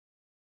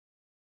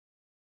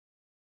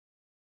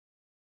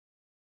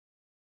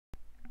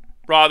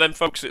Right then,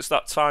 folks, it's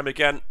that time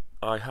again.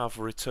 I have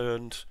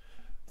returned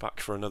back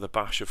for another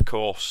bash, of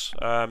course.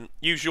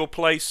 Usual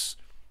place,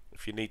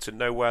 if you need to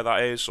know where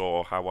that is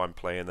or how I'm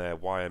playing there,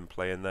 why I'm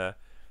playing there.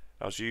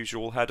 As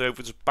usual, head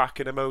over to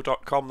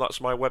backinamo.com.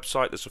 That's my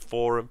website. There's a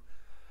forum.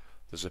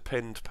 There's a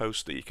pinned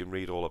post that you can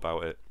read all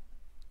about it.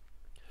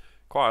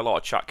 Quite a lot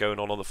of chat going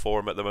on the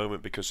forum at the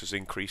moment because there's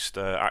increased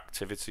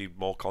activity,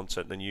 more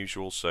content than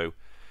usual. So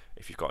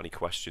if you've got any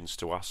questions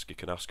to ask, you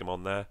can ask them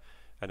on there.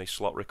 Any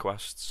slot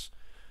requests.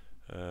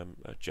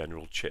 A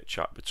general chit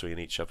chat between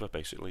each other,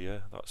 basically.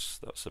 Yeah,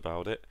 that's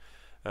about it.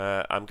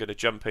 I'm going to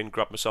jump in,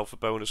 grab myself a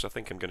bonus. I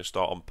think I'm going to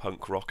start on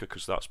Punk Rocker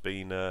because that's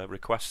been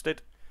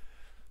requested.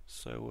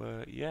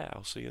 So yeah,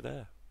 I'll see you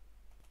there.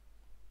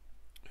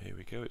 Here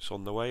we go. It's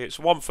on the way. It's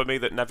one for me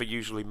that never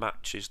usually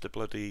matches the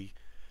bloody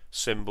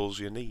symbols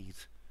you need,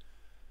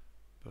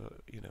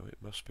 but you know, it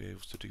must be able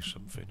to do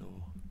something,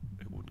 or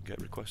it wouldn't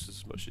get requested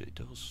as much as it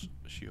does.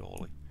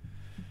 Surely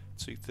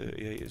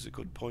 238 is a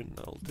good point.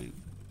 That'll do.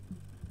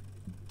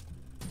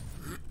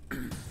 Oh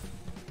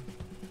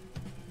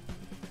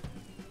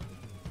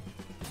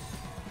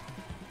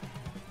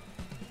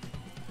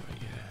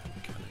yeah, I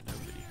kind of know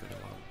that you're going to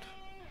land.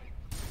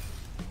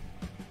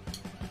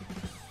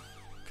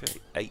 Okay,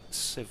 8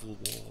 Civil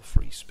War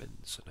free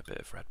spins and a bit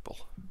of Red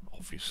Bull,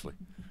 obviously.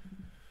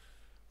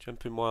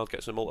 Jumping Wild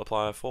gets a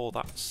multiplier for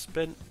that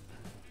spin.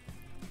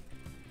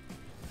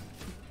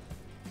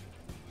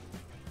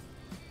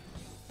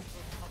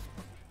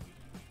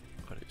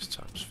 And it's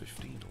times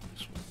 15 on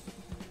this one.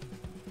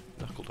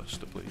 Knuckle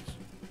duster, please.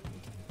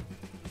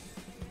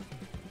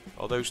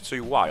 Are those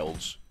 2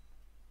 wilds?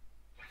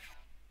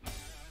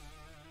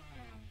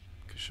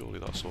 Because surely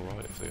that's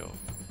alright if they are.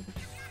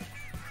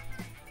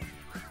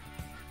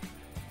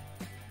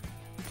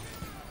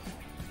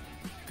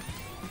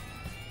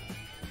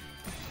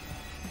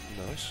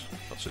 Nice.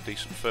 That's a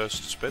decent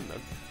first spin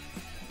then.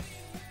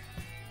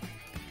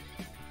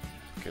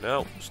 Fucking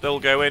hell. Still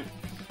going.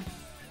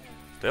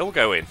 Still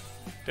going.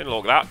 Didn't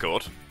look that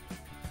good.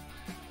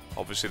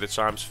 Obviously the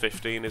times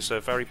 15 is a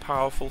very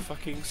powerful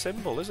fucking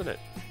symbol, isn't it?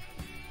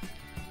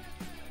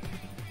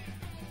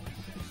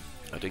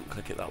 I didn't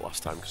click it that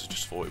last time because I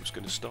just thought it was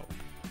going to stop.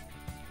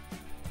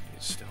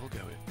 It's still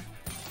going.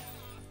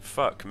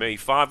 Fuck me.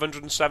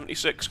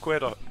 576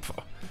 quid. Was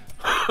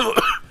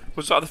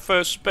that the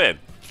first spin?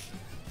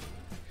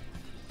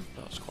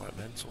 That's quite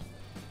mental.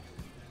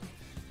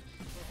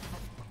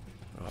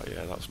 Right,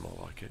 yeah, that's more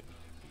like it.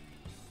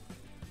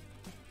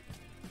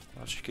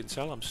 As you can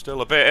tell, I'm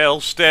still a bit ill,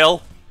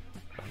 still.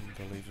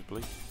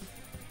 Unbelievably.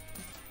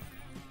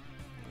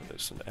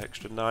 It's an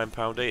extra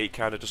 £9.80. It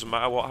kind of doesn't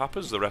matter what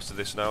happens the rest of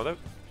this now, though.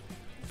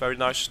 Very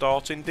nice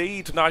start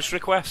indeed. Nice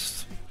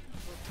request.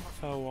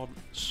 For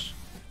once.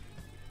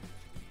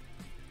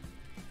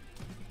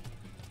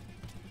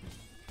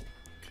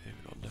 Okay,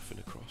 we've got nothing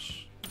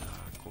across. Ah,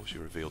 of course you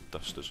revealed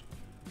dusters.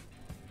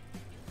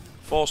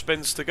 4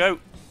 spins to go.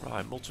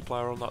 Right,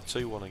 multiplier on that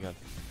 2-1 again.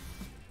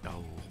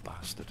 Oh,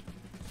 bastard.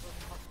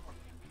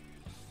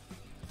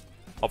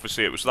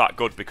 Obviously it was that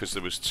good because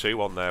there was 2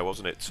 on there,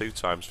 wasn't it? 2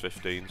 times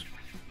 15s.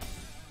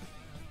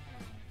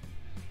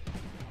 Oh,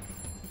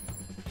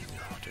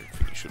 I don't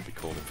think you should be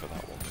calling for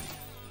that one.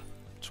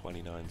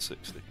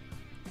 29.60.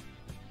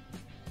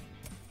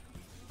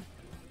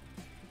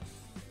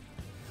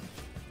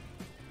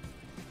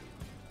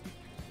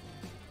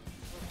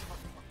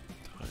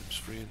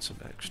 Times 3 and some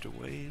extra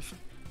wave.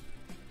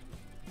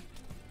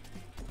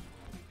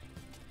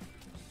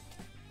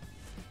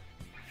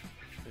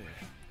 Yeah,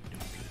 no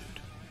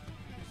good.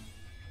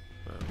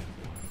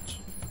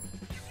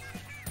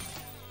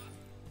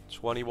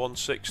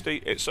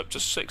 21.60. It's up to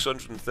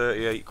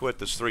 638 quid.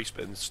 There's 3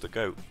 spins to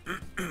go.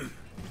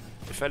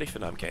 If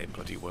anything, I'm getting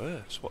bloody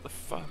worse. What the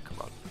fuck,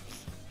 man?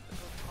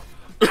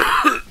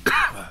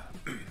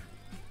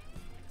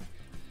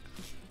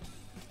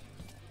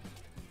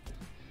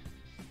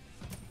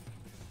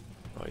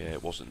 Oh yeah,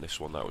 it wasn't this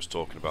one that I was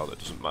talking about that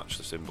doesn't match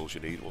the symbols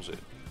you need, was it?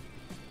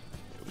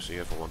 It was the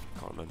other one.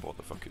 Can't remember what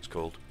the fuck it's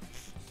called.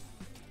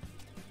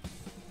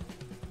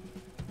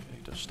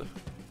 Okay, duster.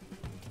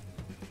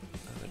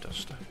 And a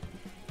duster.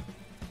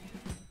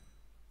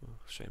 Oh,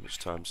 shame it's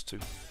times 2.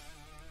 Need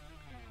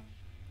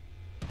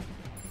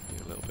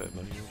a little bit of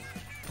money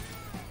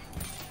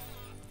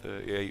on.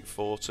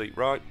 38.40.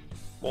 Right,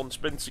 1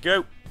 spin to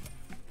go.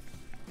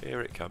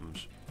 Here it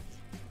comes.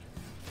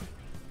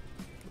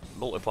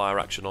 Multiplier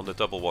action on the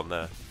double one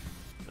there.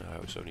 Oh,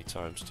 it's only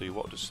times 2.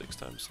 What does 6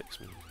 times 6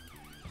 mean?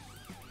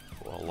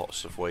 Well,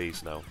 lots of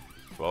ways now.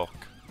 Fuck.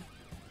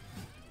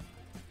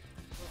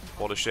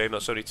 What a shame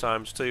that's only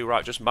times 2.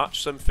 Right, just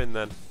match something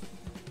then.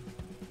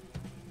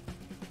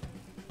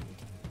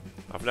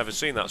 I've never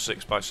seen that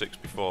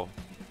 6x6 before.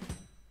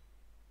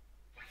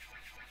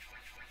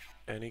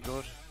 Any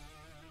good?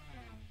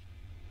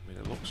 I mean,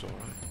 it looks alright.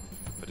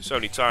 But it's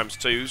only times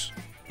 2s.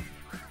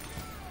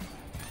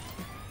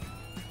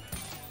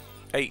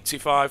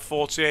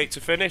 85.48 to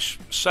finish.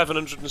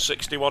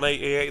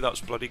 761.88.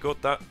 That's bloody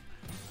good, that.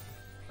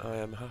 I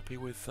am happy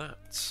with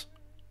that.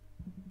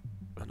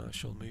 And I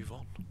shall move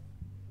on.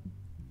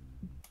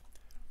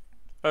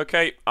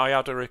 Okay, I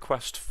had a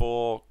request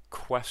for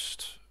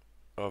Quest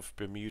of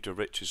Bermuda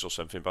Riches or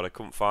something, but I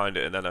couldn't find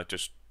it, and then I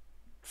just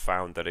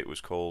found that it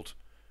was called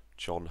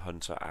John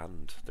Hunter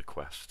and the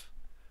Quest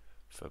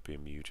for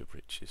Bermuda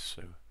Riches,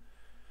 so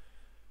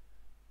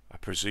I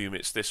presume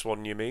it's this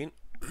one you mean?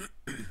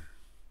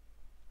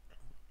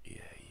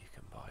 Yeah, you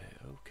can buy it,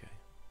 okay.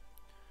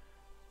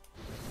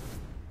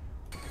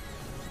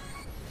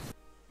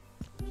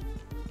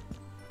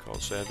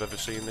 Can't say I've ever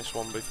seen this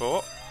one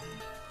before.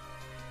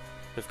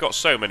 They've got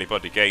so many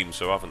bloody games,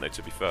 so haven't they,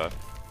 to be fair?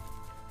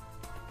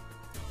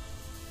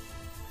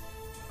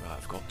 Right,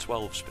 I've got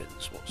 12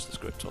 spins. What's the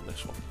script on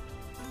this one?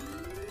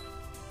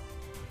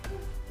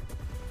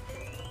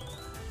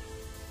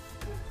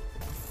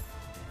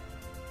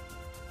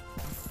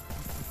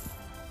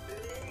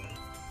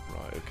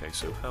 Right, okay,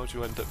 so how do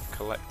you end up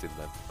collecting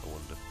them, I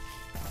wonder?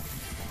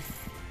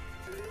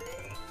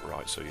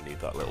 Right, so you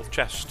need that little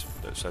chest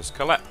that says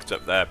collect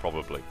up there,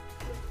 probably.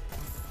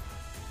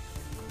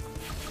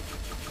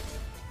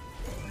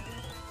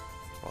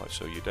 Right,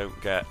 so you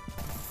don't get...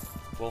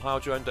 Well, how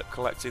do you end up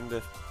collecting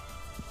the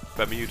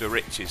Bermuda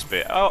Riches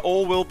bit? Oh,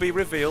 all will be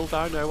revealed,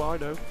 I know, I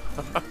know.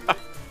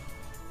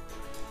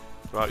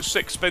 Right,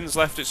 6 spins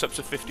left, it's up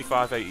to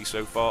 55.80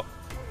 so far.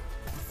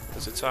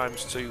 There's a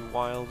 ×2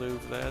 wild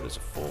over there, there's a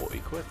 40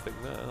 quid thing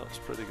there, that's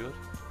pretty good.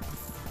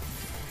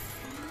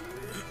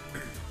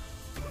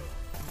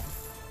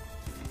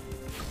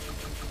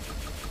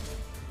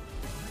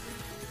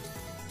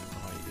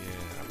 Right,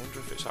 yeah, I wonder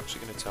if it's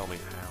actually going to tell me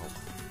how.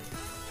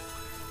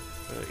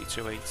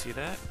 32.80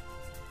 there.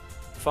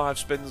 5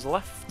 spins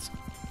left.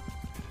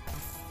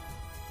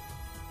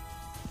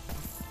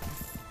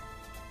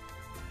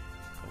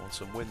 I want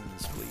some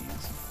wins,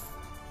 please.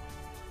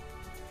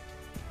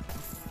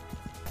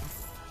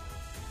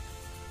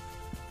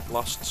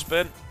 Last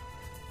spin.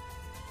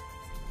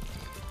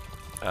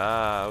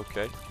 Ah,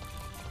 okay.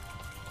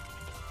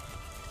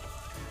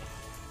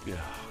 Yeah,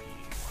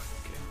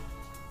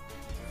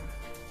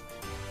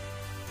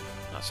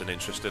 that's an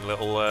interesting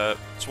little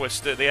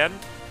twist at the end.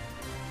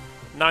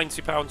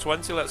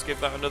 £90.20, let's give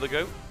that another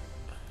go.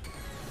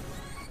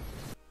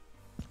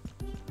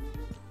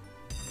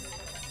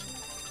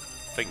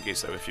 Thing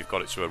is though, if you've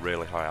got it to a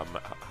really high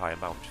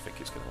amount, do you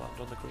think it's going to land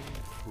on the green?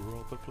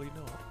 Probably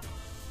not.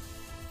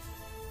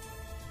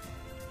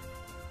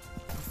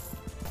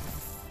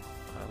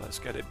 Well, let's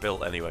get it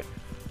built anyway.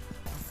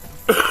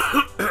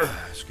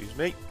 Excuse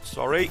me,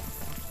 sorry.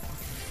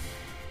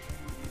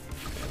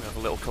 Okay, we have a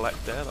little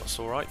collect there, that's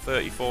alright,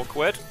 34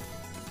 quid.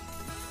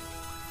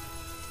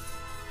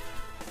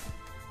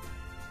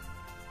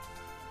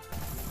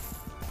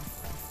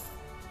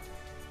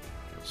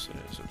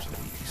 It's up to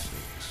 86.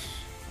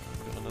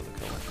 I've got another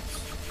collect.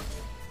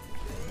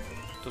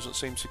 Doesn't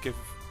seem to give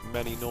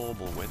many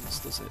normal wins,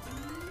 does it?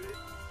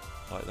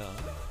 Like that.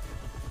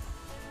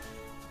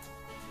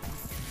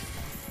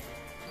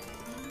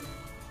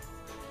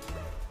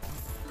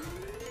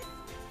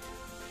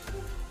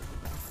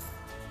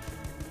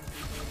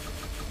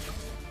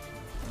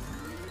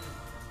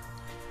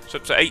 It's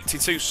up to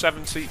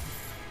 82.70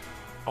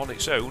 on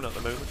its own at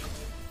the moment.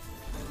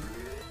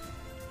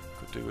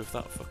 Do with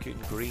that fucking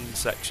green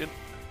section.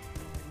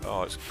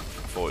 Oh, I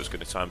thought it was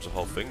going to times the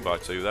whole thing by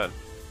 2 then.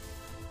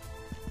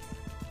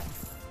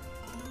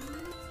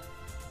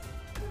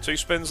 2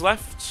 spins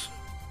left.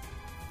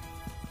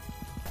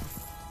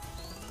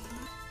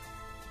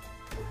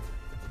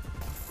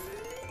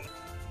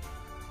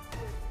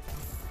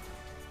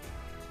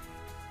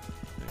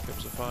 Here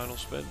comes the final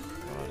spin.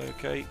 Right,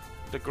 okay.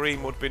 The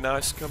green would be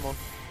nice, come on.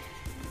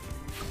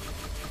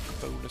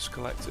 Bonus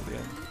collect at the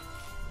end.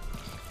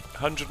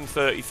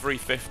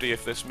 133.50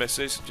 if this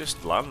misses.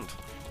 Just land.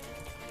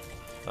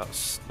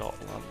 That's not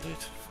landed.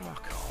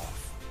 Fuck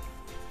off.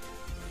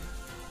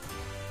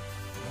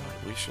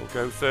 Right, we shall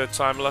go 3rd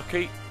time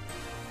lucky.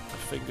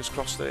 Fingers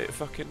crossed that it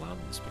fucking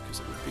lands, because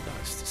it would be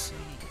nice to see.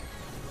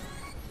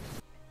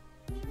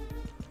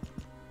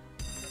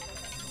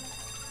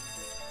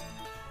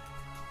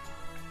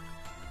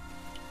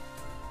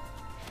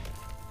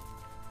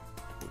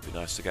 Would be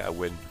nice to get a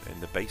win in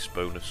the base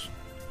bonus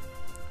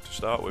to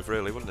start with,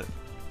 really, wouldn't it?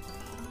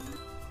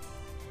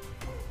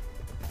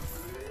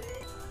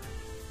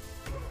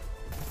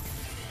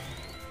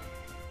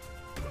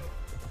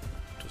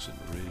 Doesn't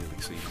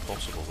really seem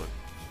possible though.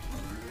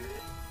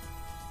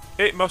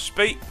 It must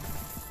be.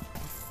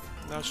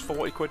 There's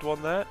 40 quid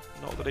one there.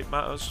 Not that it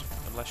matters,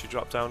 unless you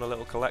drop down a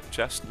little collect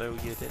chest. No,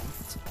 you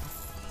didn't.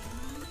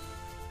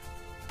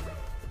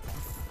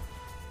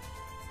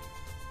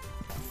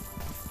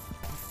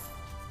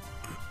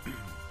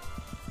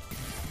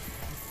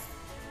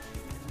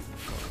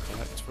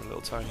 Collect for a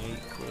little tiny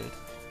 8 quid.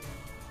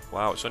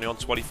 Wow, it's only on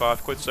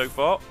 25 quid so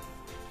far.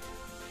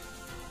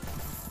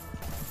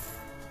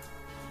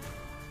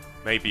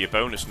 Maybe your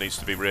bonus needs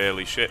to be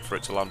really shit for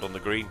it to land on the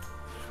green.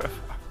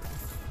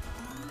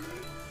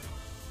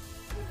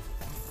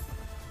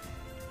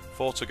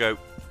 4 to go.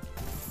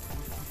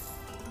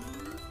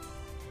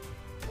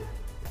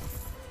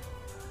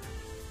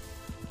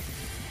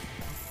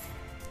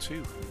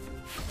 Two.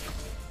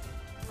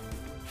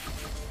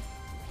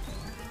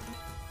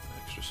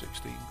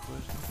 16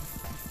 quid.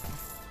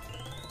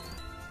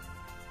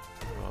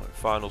 Right,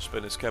 final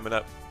spin is coming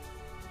up.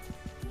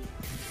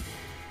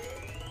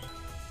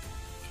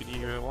 Can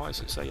you, why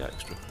does it say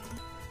extra?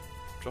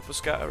 Drop a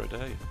scatter a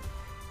day.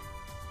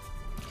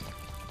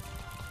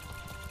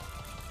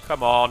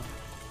 Come on.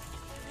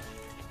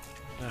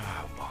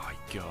 Oh my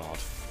god.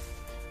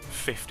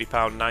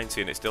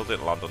 £50.90 and it still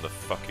didn't land on the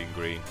fucking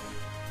green.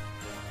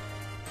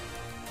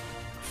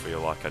 I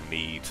feel like I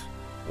need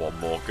one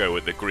more go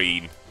at the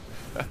green.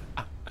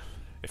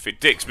 If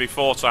it dicks me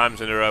 4 times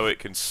in a row, it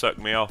can suck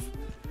me off.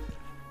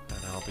 And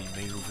I'll be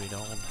moving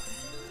on.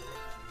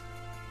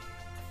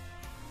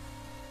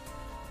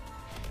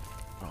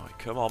 Right,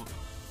 come on.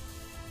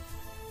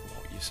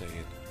 What are you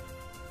saying?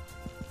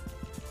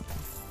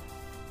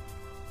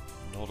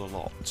 Not a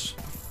lot.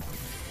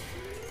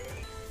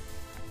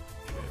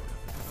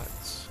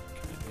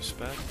 Can it be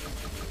spared?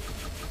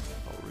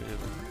 Not really.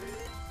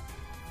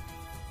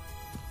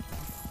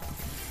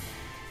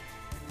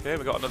 Okay,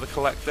 we got another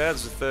collect there.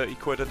 There's a 30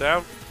 quid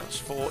down. That's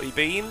 40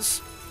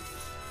 beans.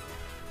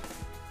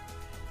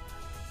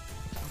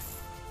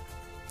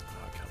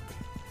 Oh, it can be.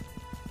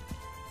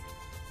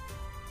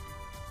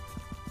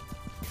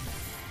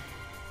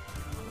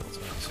 Little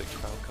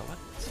 £26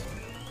 collect.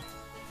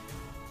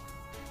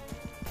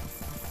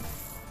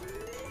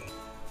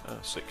 Oh,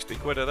 60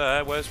 quid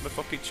there. Where's my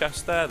fucking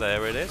chest there?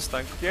 There it is.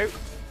 Thank you.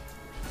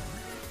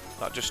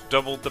 That just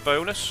doubled the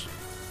bonus.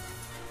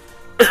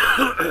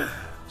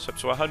 It's up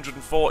to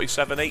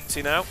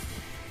 147.80 now.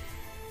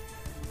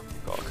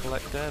 Got a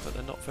collect there, but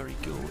they're not very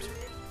good.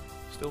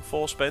 Still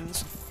 4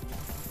 spins.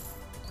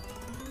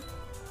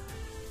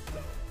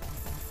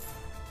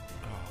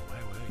 Oh,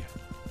 where were you?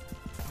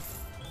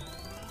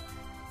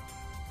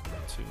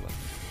 2 left.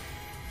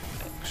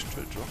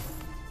 Extra drop.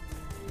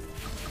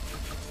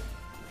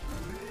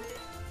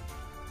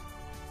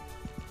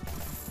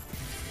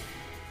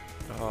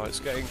 Oh, it's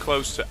getting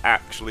close to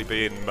actually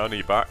being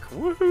money back.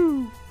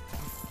 Woohoo!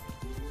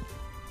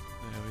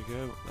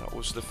 That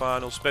was the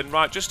final spin.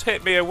 Right, just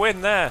hit me a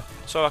win there,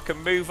 so I can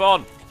move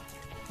on.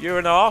 You're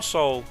an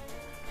arsehole.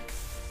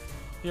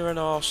 You're an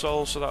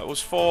arsehole, so that was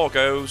 4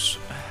 goes.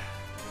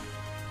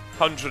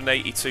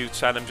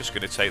 182.10, I'm just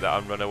going to take that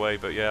and run away,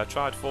 but yeah, I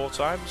tried 4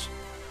 times.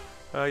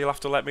 You'll have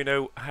to let me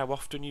know how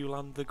often you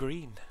land the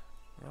green.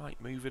 Right,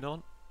 moving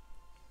on.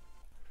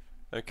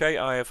 Okay,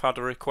 I have had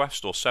a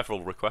request, or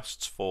several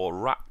requests, for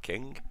Rat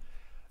King.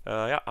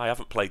 Yeah, I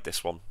haven't played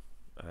this one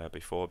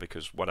before,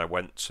 because when I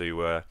went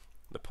to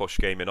the Push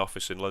Gaming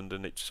office in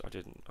London, I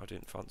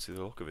didn't fancy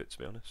the look of it, to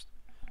be honest.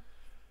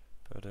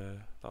 But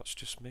that's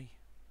just me.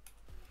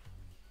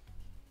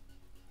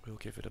 We'll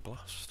give it a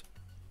blast.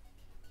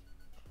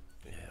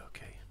 Yeah,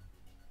 okay.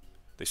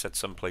 They said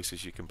some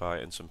places you can buy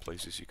it and some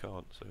places you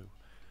can't, so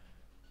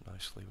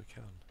nicely we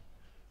can.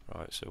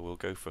 Right, so we'll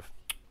go for...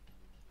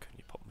 Can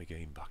you pop my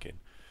game back in?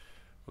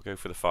 We'll go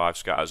for the 5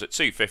 scatters. At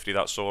 250,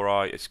 that's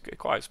alright. It's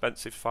quite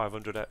expensive,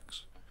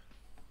 500x.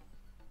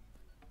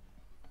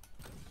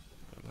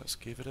 Let's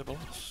give it a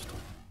blast.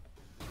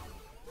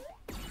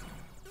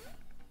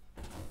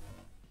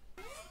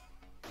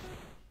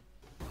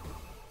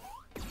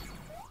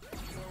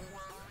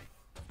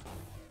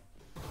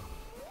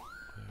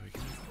 There we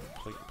go.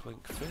 Plink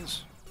plink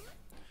fizz.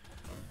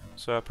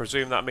 So I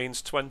presume that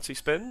means 20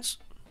 spins.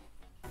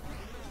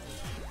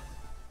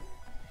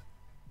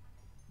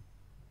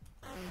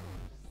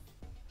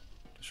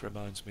 Just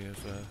reminds me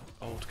of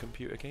old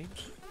computer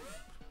games,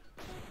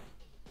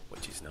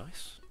 which is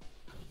nice.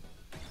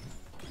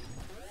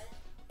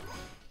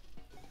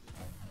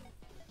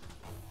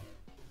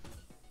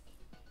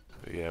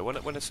 But yeah,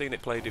 when I seen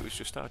it played, it was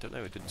just, I don't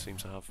know, it didn't seem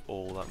to have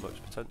all that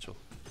much potential.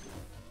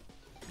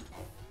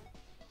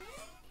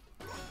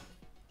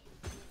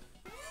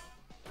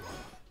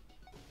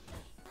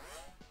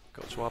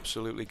 Got to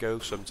absolutely go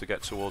some to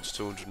get towards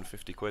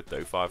 250 quid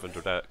though,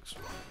 500x.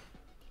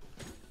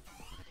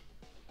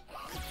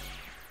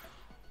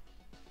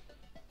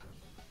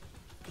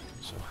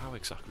 So how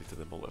exactly do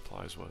the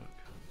multipliers work?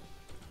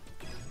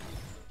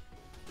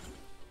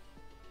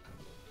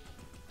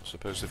 I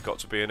suppose they've got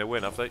to be in a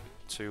win, have they,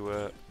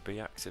 to be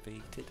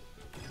activated?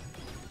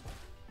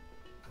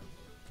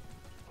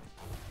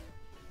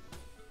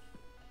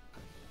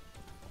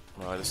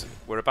 Right,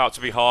 we're about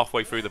to be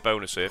halfway through the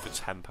bonus here for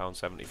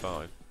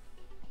 £10.75.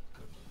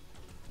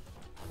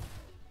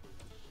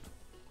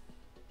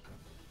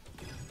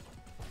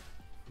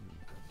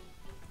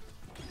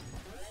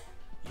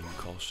 You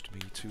cost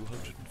me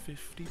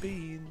 250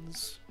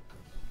 beans.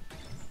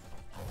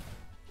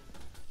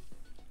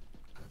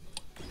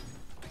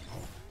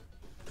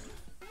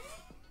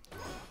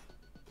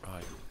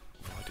 Right,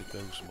 why did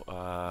those...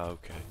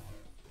 okay.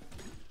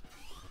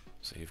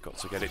 So you've got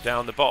to get it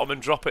down the bottom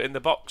and drop it in the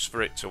box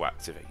for it to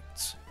activate.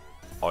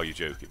 Are you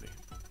joking me?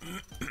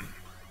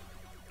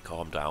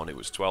 Calm down, it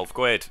was 12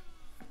 quid.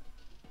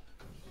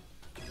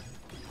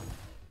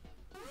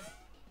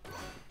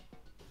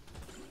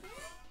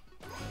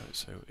 Right,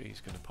 so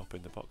he's going to pop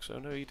in the box. Oh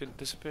no, he didn't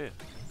disappear.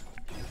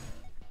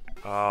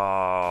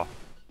 Ah.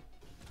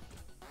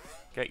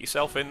 Get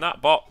yourself in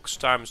that box,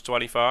 times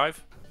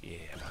 25. Yeah,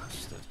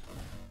 bastard.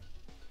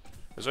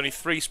 There's only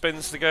 3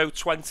 spins to go,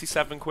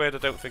 27 quid. I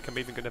don't think I'm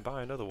even going to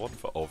buy another one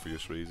for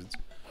obvious reasons.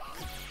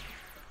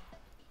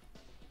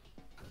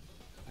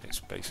 It's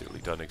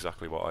basically done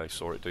exactly what I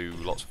saw it do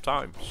lots of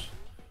times.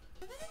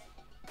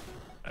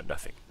 And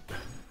nothing.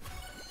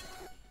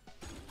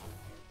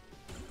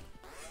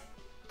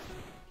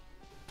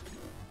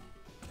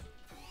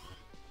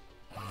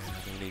 I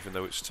mean, even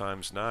though it's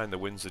times 9, the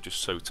wins are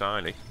just so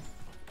tiny.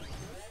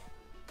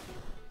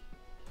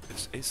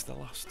 This is the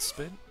last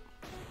spin.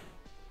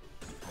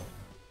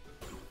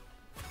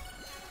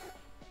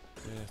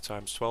 Yeah,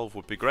 times 12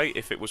 would be great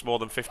if it was more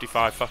than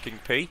 55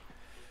 fucking p.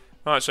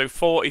 Right, so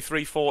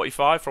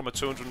 43.45 from a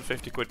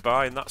 250 quid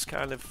buy, and that's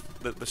kind of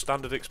the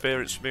standard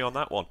experience for me on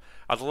that one.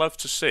 I'd love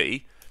to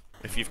see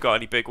if you've got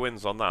any big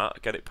wins on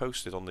that. Get it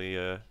posted on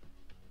the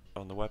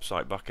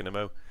website back in a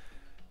mo,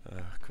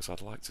 because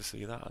I'd like to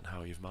see that and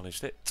how you've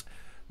managed it.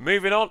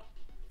 Moving on.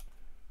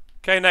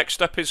 Okay,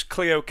 next up is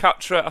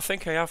Cleopatra. I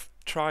think I have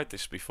tried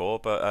this before,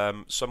 but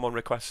someone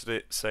requested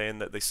it, saying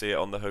that they see it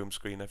on the home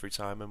screen every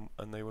time,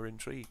 and they were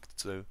intrigued.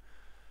 So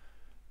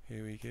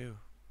here we go.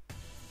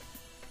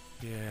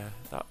 Yeah,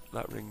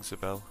 that rings a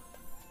bell.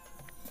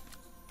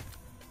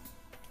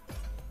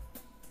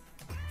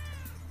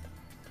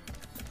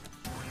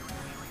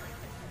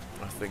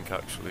 I think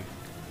actually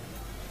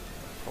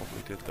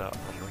probably did that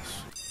on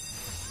this.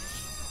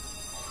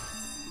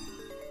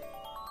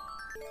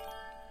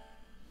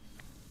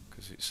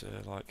 Because it's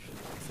like,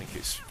 I think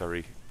it's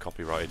very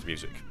copyrighted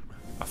music.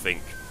 I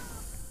think,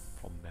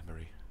 from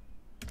memory.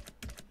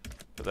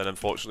 But then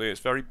unfortunately it's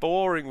very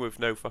boring with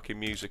no fucking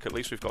music. At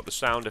least we've got the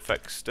sound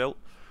effects still.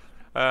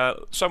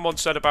 Someone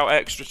said about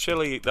extra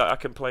chili that I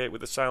can play it with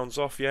the sounds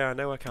off. Yeah, I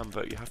know I can,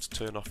 but you have to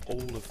turn off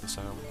all of the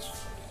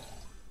sounds.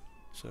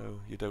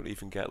 So you don't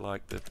even get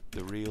like the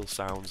real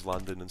sounds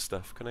landing and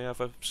stuff. Can I have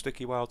a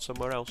sticky wild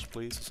somewhere else,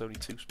 please? There's only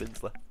 2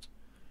 spins left.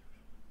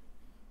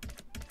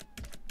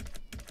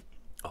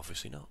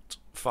 Obviously not.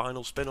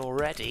 Final spin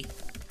already.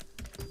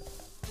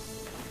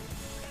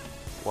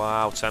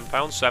 Wow,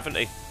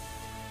 £10.70.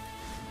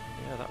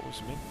 Yeah, that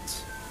was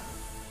mint.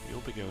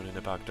 You'll be going in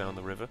a bag down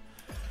the river.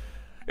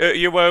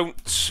 You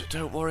won't.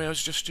 Don't worry, I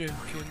was just joking.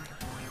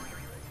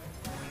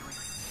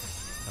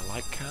 I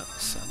like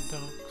cats and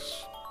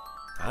dogs.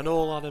 And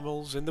all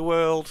animals in the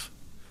world.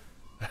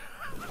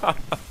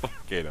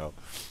 Fucking hell.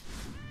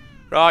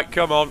 Right,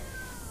 come on.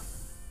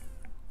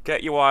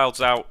 Get your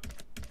wilds out.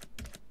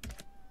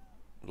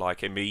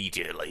 Like,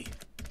 immediately.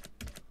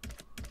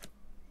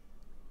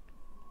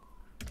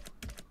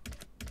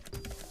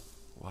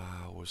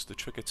 Wow, was the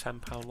trigger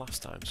 £10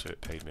 last time, so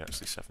it paid me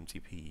actually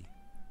 70p.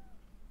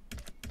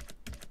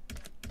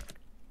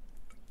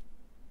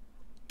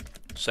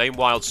 Same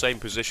wild, same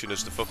position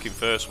as the fucking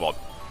first one.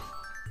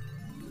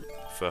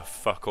 For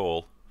fuck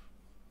all.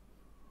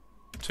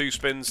 2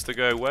 spins to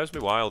go. Where's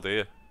my wild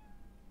here?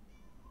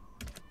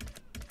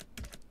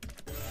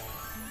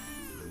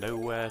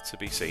 Nowhere to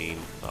be seen.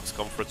 That's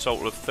gone for a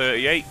total of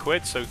 38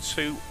 quid, so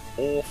 2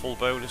 awful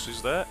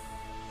bonuses there.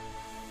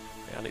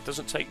 And it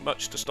doesn't take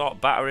much to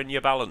start battering your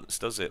balance,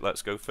 does it?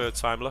 Let's go third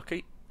time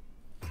lucky.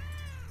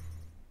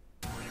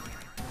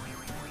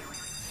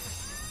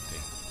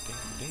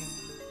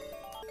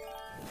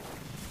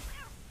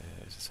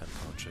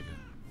 Trigger.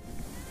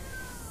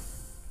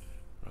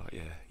 Right,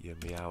 yeah, your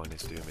meowing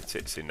is doing my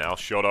tits in now.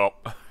 Shut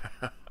up.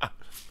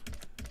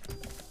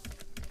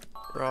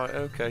 Right,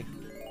 okay.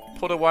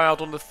 Put a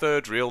wild on the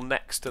 3rd reel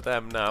next to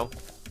them now.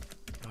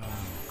 Oh,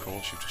 of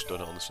course, you've just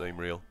done it on the same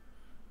reel.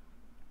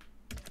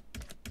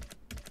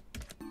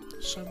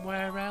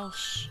 Somewhere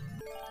else.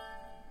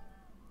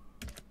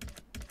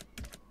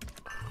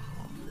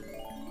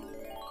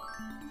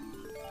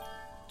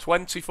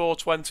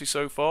 $24.20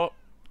 so far.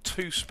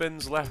 2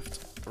 spins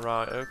left.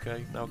 Right,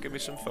 okay. Now give me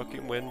some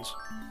fucking wins.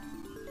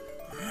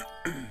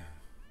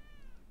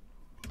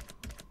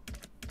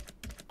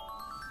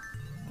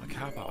 Like,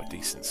 how about a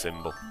decent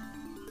symbol?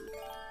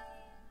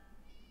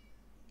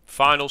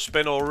 Final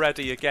spin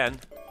already again.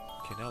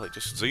 Fucking hell, it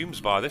just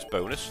zooms by this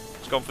bonus.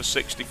 It's gone for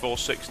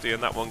 64.60,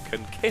 and that one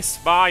can kiss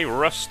my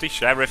rusty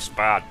sheriff's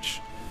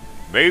badge.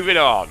 Moving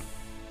on.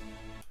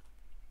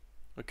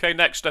 Okay,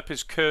 next up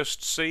is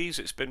Cursed Seas.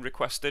 It's been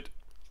requested.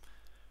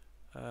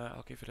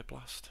 I'll give it a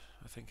blast.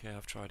 I think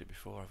I've tried it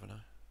before, haven't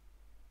I?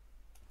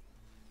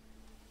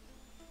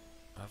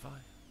 Have I?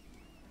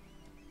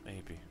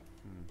 Maybe.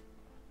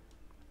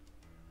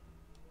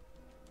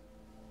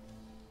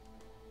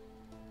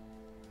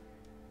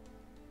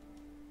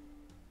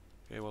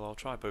 Okay, well, I'll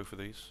try both of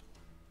these.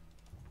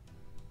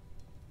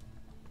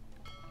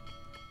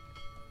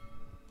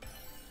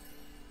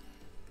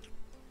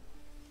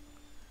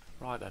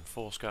 Right then,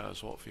 4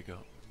 scatters, what have you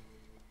got?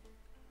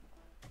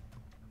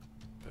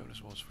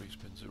 Bonus was 3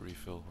 spins at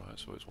refill, right,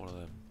 so it's one of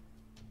them.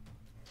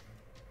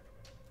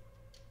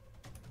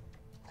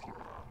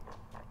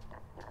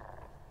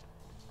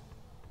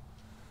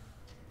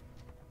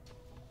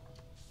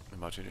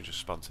 Imagine it just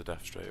spun to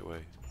death straight away.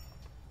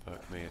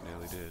 Fuck me, it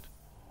nearly did.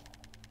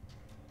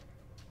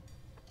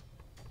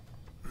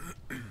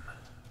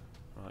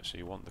 Right, so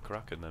you want the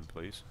Kraken then,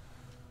 please.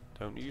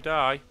 Don't you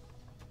die.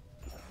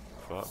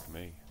 Fuck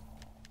me.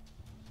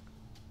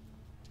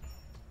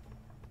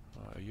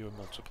 Right, are you a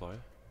multiplier?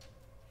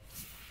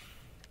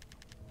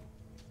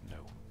 No.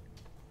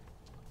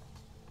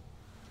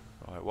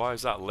 Right, why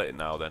is that lit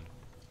now then?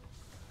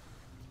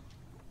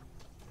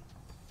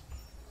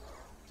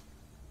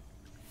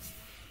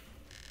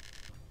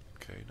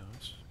 Okay,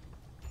 nice.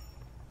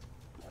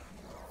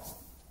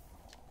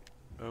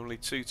 Only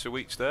 2 to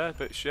each there,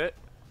 bit shit.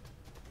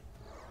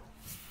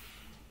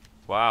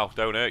 Wow,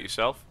 don't hurt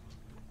yourself.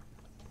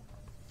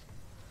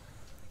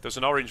 There's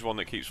an orange one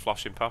that keeps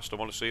flashing past, I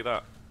want to see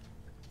that.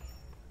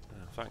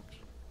 Thanks.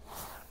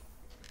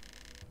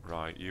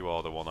 Right, you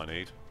are the one I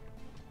need.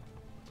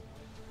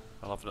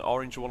 I'll have an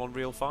orange one on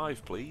reel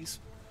 5, please.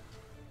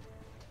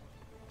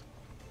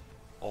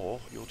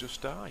 Or you'll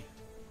just die.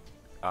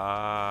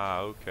 Ah,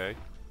 okay.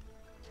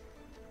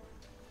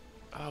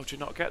 Oh, do you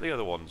not get the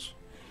other ones?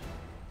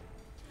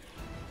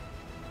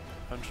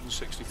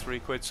 163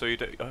 quid, so you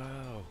do.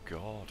 Oh,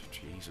 God,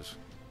 Jesus.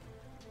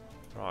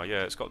 Right,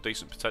 yeah, it's got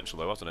decent potential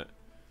though, hasn't it?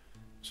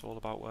 It's all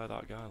about where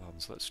that guy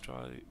lands. Let's try.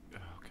 Okay,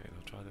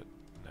 they'll try that.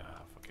 Nah,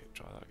 fuck it,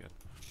 try that again.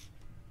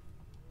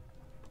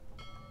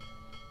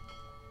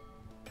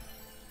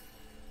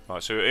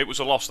 Right, so it was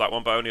a loss, that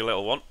one, but only a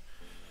little one.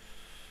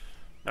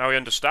 Now we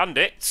understand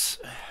it.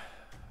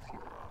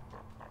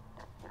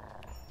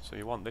 So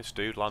you want this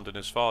dude landing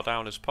as far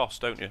down as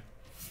possible, don't you?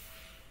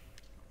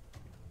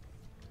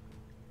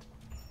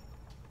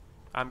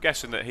 I'm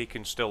guessing that he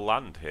can still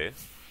land here.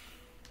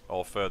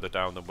 Or further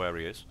down than where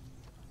he is.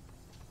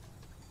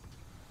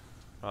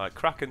 Right,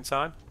 Kraken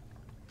time.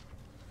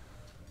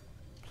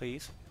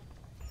 Please.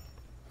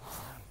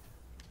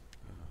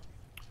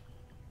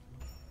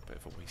 Bit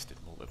of a wasted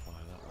multiplier,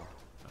 that one.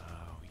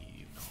 Oh,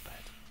 you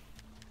knobhead.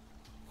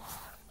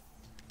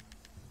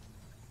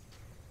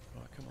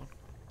 Right, come on.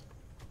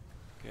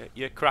 Get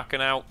your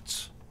Kraken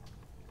out.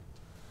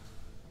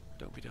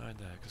 Don't be dying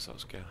there, because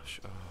that's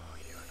gash. Oh,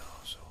 you're an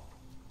arsehole.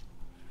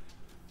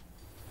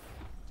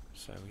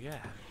 So,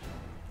 yeah.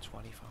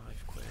 25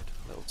 quid.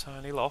 Little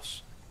tiny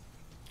loss.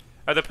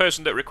 The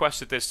person that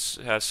requested this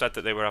said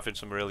that they were having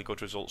some really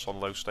good results on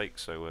low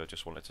stakes, so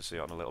just wanted to see it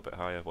on a little bit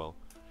higher. Well,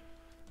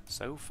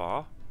 so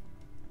far,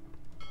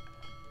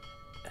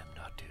 I'm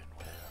not doing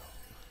well.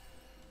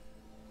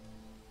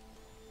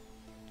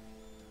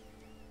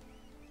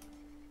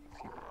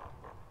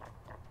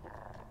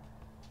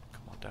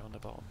 Come on, down the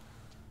bottom.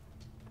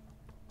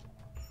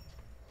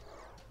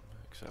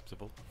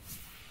 Acceptable.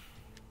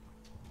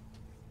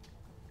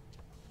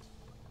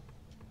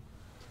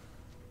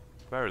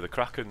 Where are the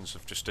Krakens?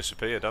 Have just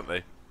disappeared, haven't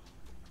they?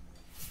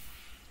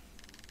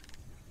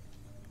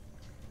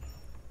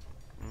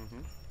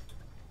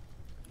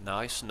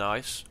 Nice,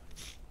 nice.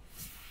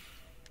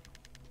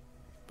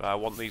 But I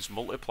want these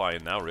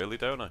multiplying now, really,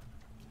 don't I?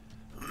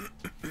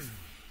 I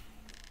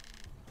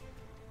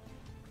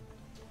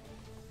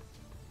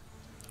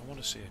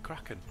want to see a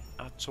Kraken.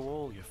 Add to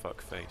all, you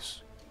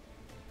fuckface.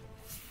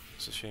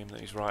 It's a shame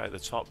that he's right at the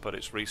top, but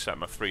it's reset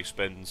my 3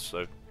 spins,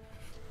 so...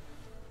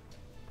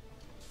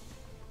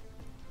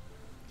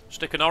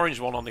 Stick an orange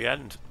one on the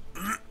end.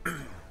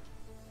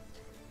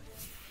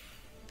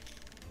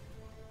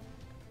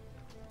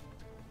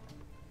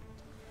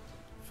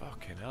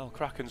 Fucking hell,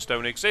 Krakens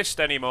don't exist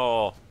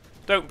anymore.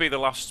 Don't be the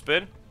last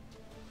spin.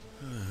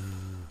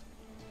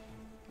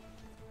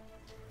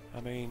 I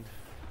mean,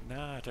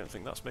 nah, I don't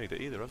think that's made it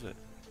either, has it?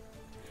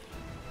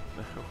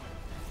 No.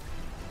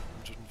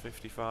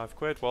 155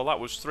 quid. Well,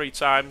 that was 3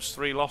 times,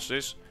 3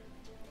 losses.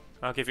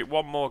 I'll give it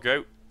one more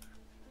go.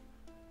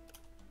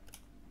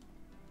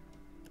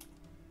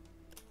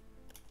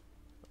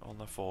 On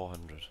the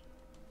 400.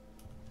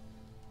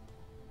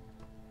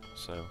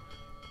 So,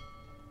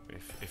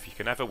 if you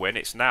can ever win,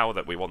 it's now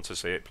that we want to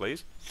see it,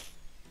 please.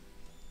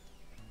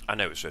 I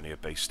know it's only a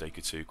base stake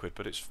of 2 quid,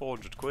 but it's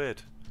 400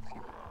 quid.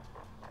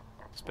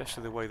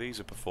 Especially the way these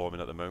are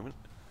performing at the moment.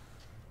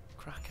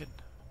 Kraken.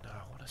 No,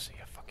 I want to see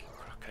a fucking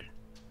Kraken.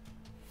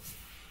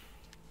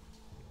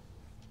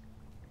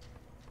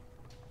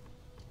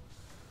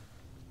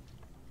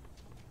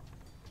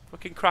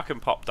 Fucking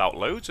Kraken popped out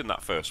loads in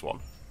that first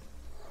one.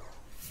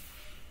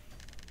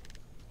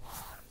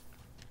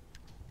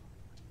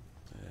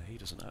 He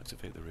doesn't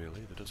activate the reel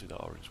either, does he, that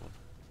orange one?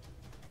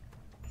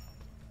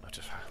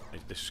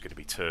 This is going to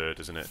be turd,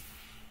 isn't it?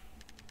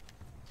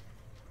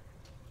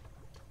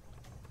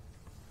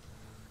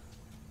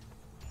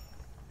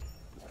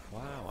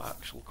 Wow,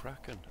 actual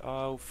Kraken.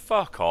 Oh,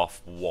 fuck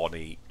off, 1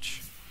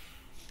 each.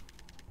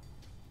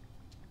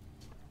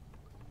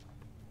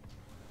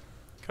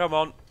 Come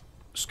on.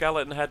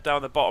 Skeleton head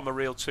down the bottom of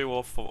reel 2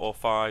 or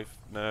 5.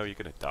 No, you're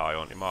going to die,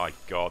 aren't you? My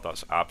god,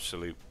 that's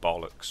absolute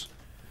bollocks.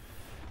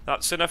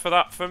 That's enough of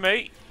that for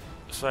me.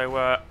 So,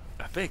 a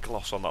big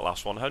loss on that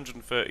last one.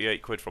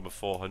 138 quid from a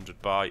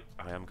 400 buy.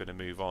 I am going to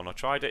move on. I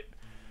tried it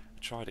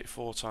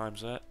 4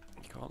 times there.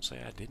 You can't say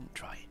I didn't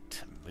try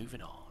it.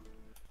 Moving on.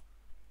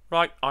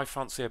 Right, I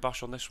fancy a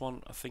bash on this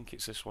one. I think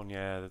it's this one,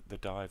 yeah. The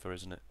diver,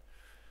 isn't it?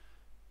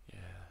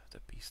 Yeah,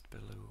 the beast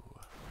below.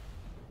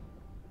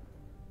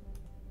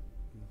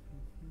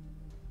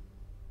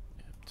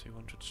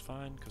 200's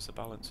fine, because the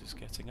balance is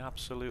getting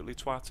absolutely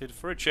twatted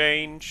for a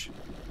change.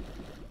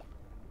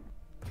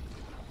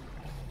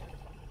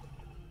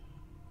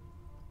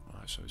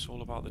 Right, so it's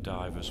all about the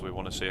divers. We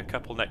want to see a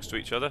couple next to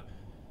each other,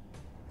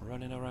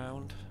 running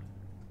around.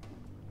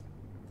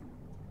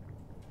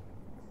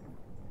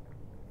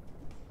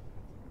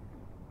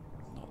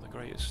 Not the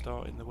greatest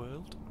start in the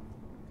world.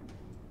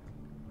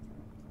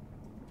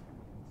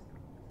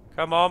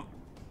 Come on,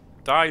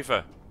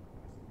 diver.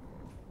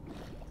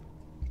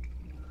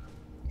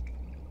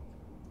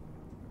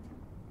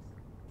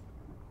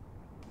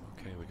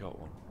 Okay, we got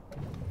one.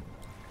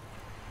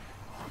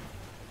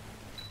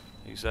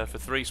 He's there for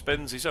 3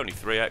 spins. He's only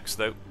 3x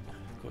though.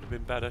 Could have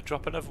been better.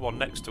 Drop another one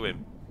next to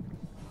him.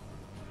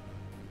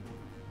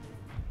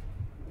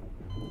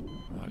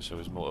 Right, so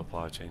his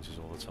multiplier changes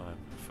all the time.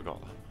 I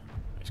forgot that.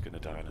 He's going to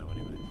die now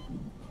anyway.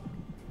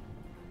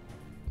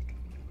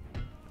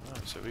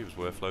 Right, so he was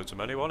worth loads of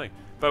money, wasn't he?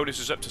 Bonus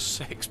is up to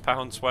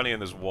 £6.20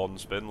 and there's 1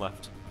 spin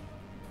left.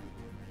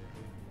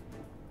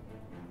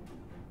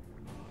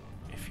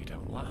 If you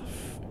don't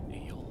laugh,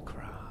 you'll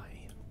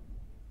cry.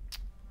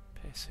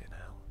 Pissing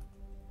hell.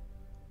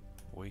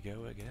 We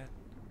go again.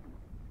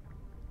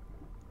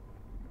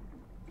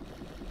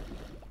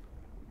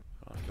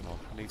 Right, come on.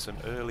 I need some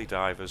early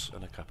divers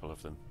and a couple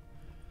of them.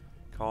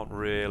 Can't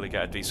really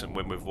get a decent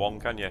win with one,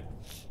 can you?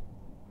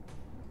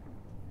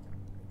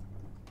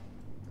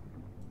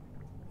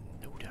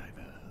 No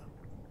diver.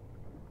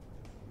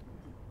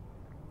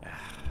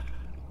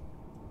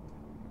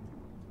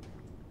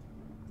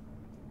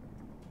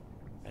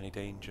 Any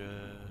danger?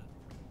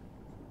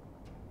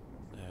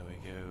 There we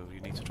go.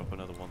 You need to drop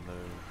another one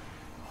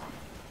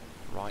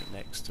though. Right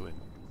next to him.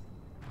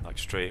 Like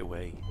straight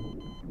away.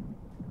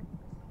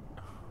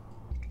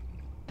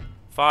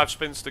 5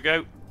 spins to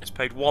go. It's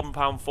paid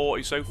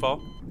 £1.40 so far.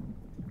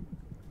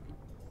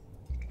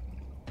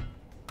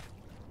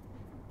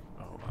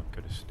 Oh, I'm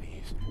gonna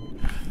sneeze.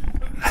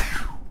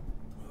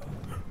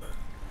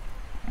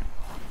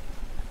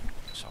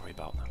 Sorry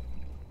about that.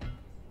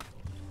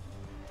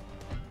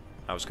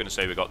 I was gonna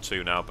say we got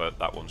 2 now, but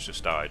that one's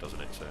just died, doesn't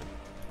it? So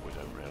we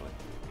don't really.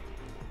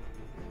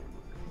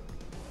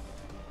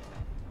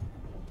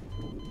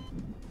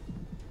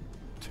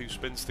 Two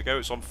spins to go.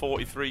 It's on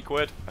 43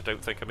 quid. I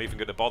don't think I'm even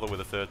going to bother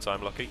with a third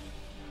time lucky.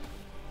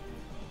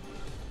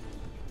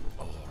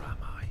 Or am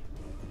I?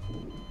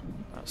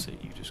 That's it.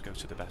 You just go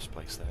to the best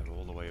place there,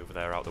 all the way over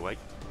there, out the way.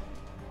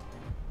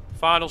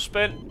 Final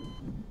spin.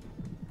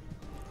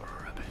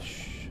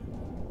 Rubbish.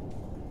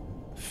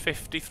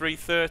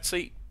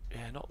 53.30.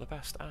 Yeah, not the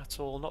best at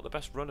all. Not the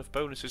best run of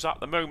bonuses at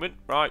the moment.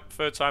 Right,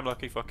 third time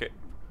lucky. Fuck it.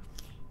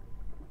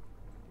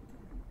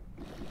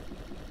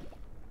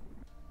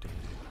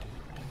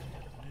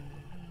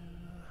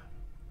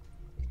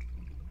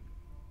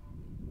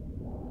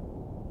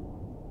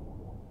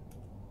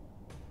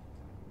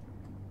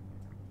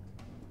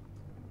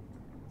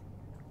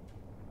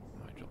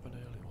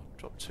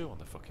 Drop 2 on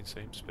the fucking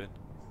same spin.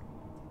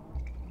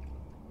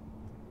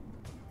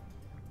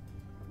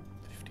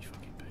 50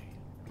 fucking p.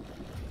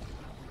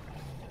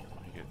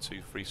 You get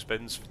 2 free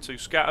spins for 2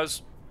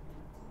 scatters.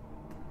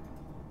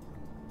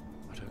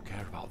 I don't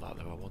care about that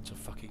though, I want a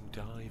fucking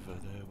diver,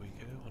 there we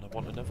go. And I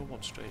want another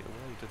one straight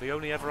away. Do they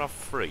only ever have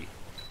 3?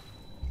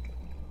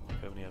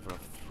 They only ever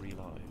have 3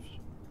 lives.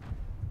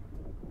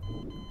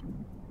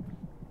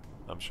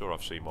 I'm sure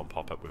I've seen one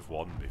pop up with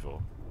 1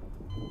 before.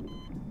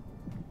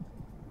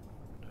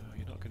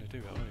 You're not going to do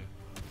it, are you?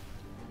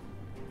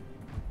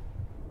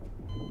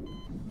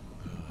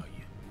 Oh,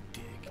 you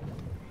dig.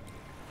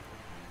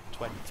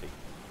 20.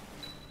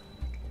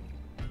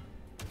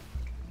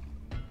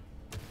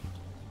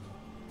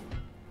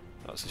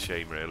 That's a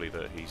shame, really,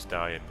 that he's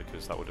dying,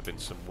 because that would have been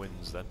some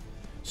wins then.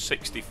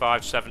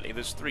 65.70.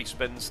 There's 3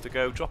 spins to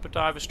go. Drop a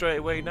diver straight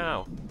away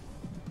now.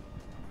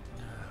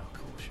 No, of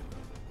course you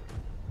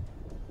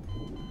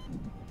will.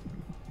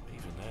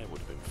 Even there would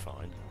have been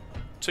fine.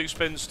 2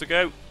 spins to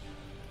go.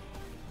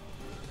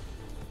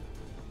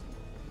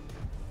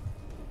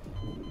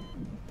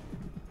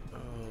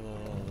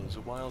 There's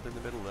a wild in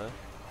the middle there.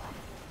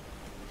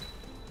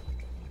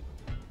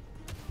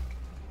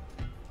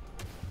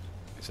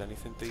 Is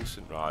anything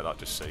decent? Right, that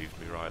just saved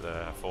me right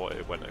there. I thought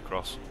it went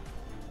across.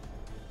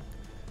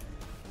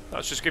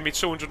 That's just giving me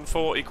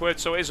 240 quid,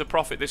 so it is a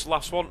profit this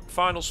last one.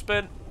 Final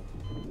spin.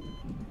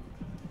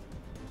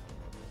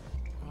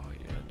 Oh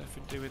yeah,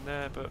 nothing doing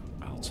there, but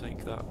I'll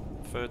take that.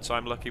 Third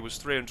time lucky was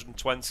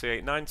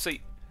 328.90.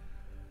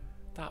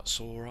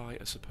 That's alright,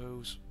 I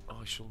suppose.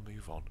 I shall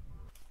move on.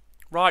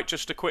 Right,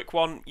 just a quick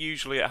one.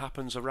 Usually it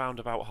happens around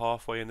about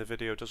halfway in the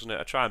video, doesn't it?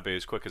 I try and be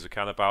as quick as I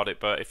can about it,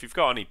 but if you've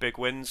got any big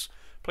wins,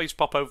 please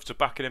pop over to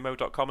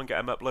backinimo.com and get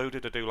them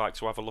uploaded. I do like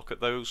to have a look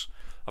at those.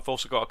 I've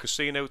also got a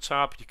casino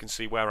tab. You can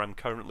see where I'm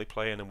currently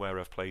playing and where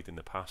I've played in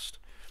the past.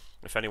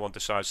 If anyone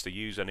decides to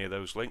use any of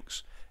those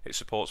links, it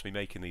supports me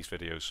making these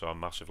videos, so I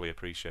massively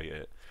appreciate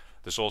it.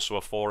 There's also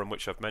a forum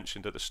which I've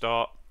mentioned at the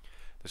start.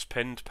 There's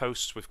pinned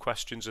posts with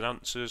questions and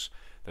answers.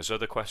 There's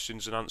other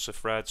questions and answer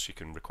threads. You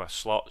can request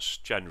slots,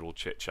 general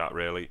chit chat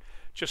really.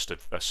 Just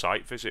a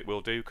site visit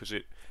will do, because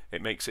it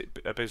makes it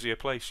a busier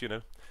place, you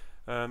know.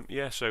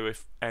 Yeah, so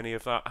if any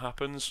of that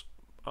happens,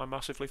 I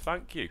massively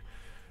thank you.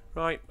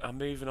 Right, I'm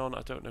moving on.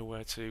 I don't know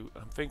where to.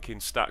 I'm thinking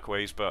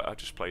Stackways, but I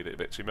just played it a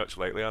bit too much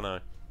lately, haven't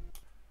I?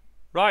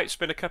 Right, it's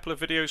been a couple of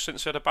videos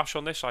since I had a bash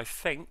on this. I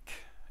think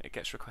it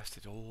gets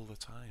requested all the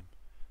time.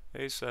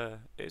 It is a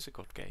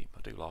good game.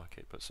 I do like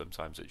it, but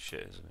sometimes it's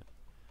shit, isn't it?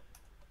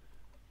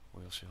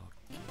 We shall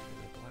give it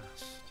a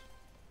blast.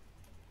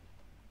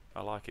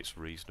 I like its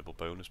reasonable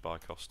bonus buy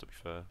cost, to be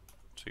fair.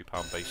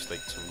 £2 base stake,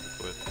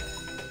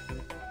 £200.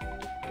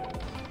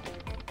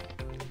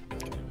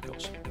 Okay, we've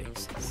got some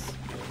aces.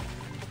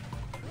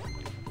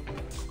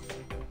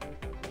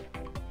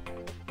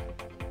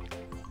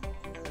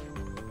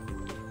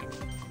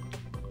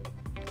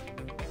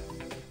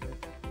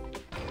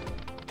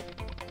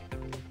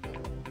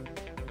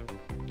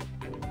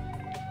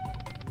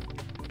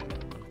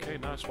 Okay,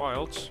 nice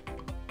wilds.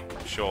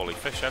 Surely,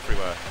 fish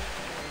everywhere.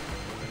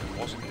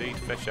 There was indeed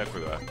fish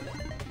everywhere.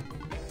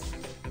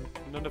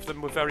 None of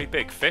them were very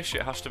big fish,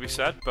 it has to be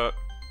said, but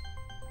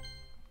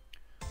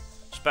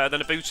it's better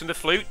than a boot in the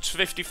flute.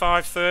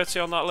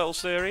 55-30 on that little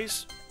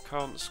series.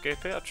 Can't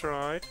skip it, I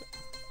tried.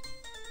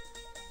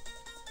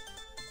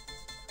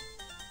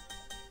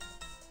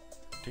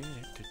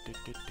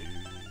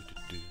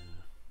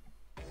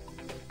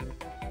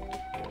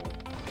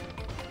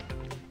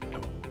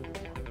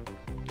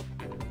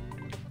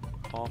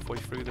 Halfway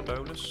through the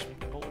bonus.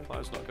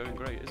 Multiplier's not going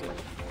great, is it?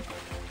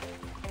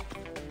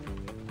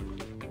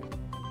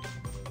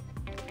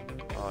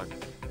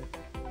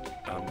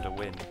 And a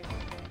win.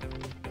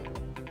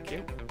 Thank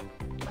you.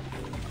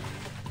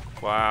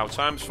 Wow,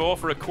 times 4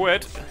 for a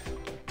quid.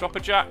 Drop a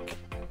jack.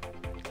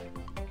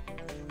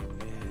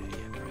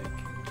 Yeah, prick.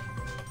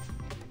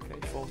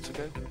 Okay, 4 to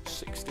go.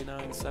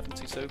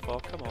 69.70 so far.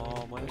 Come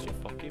on, where's your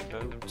fucking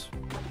boat? That's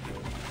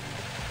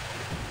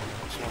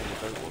why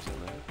your boat wasn't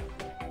there.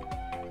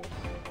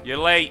 You're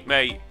late,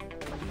 mate.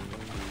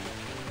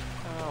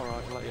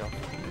 Alright, I'll let you off.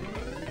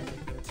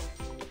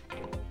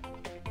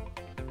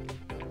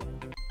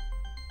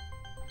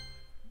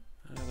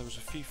 There was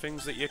a few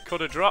things that you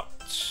could have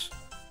dropped.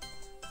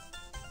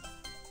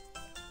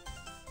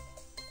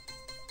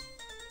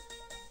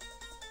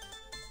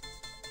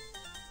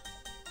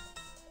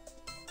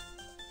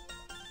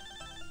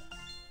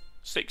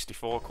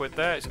 £64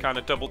 there. It's kind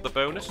of doubled the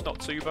bonus. Not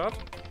too bad.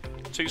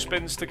 2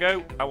 spins to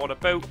go. I want a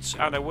boat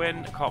and a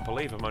win. I can't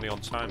believe I'm only on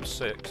times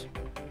 6.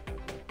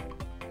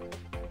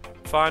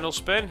 Final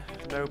spin.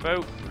 No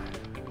boat.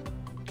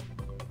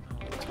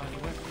 Tiny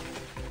win.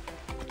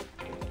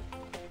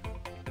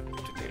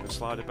 Didn't even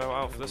slide a boat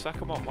out for the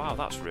second one. Wow,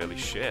 that's really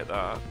shit,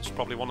 that. It's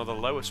probably one of the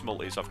lowest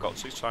multis I've got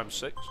to, times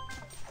 6.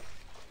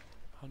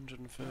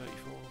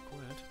 134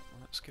 quid.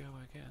 Let's go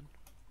again.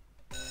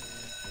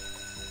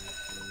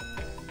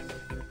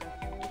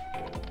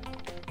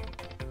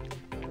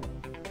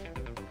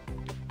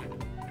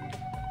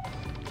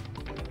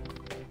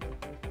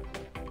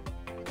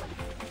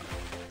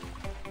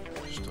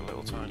 Just a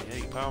little tiny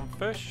 £8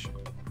 fish.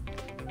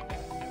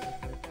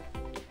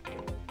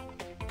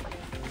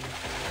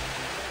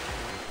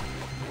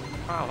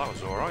 Wow, that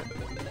was alright.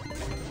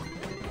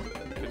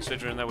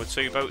 Considering there were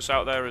 2 boats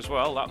out there as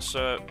well, that's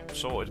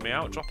sorted me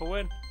out. Drop a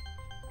win.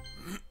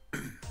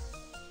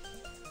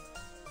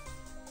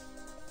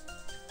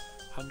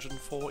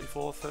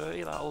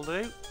 144.30, that'll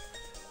do.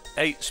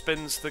 8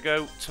 spins to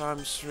go,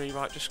 times 3.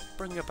 Right, just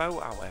bring a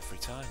boat out every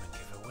time and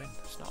give a win.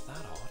 It's not that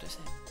hard, is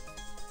it?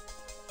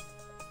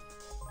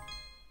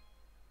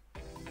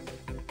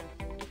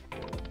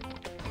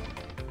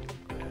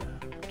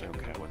 I don't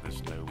care when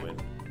there's no win.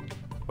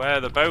 Where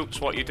are the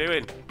boats? What are you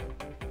doing?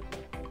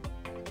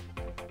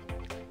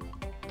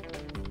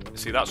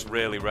 See, that's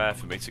really rare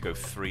for me to go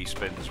 3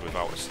 spins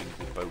without a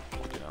single boat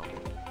popping out.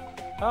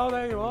 Oh,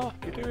 there you are.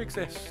 You do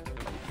exist.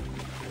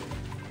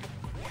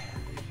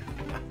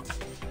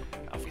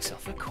 Have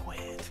yourself a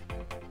quid.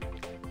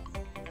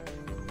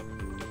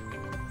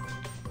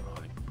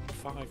 Right,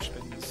 5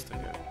 spins to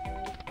go.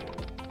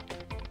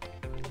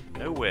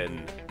 No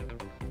win.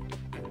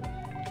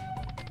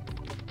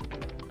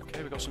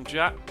 Okay, we've got some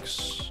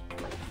jacks.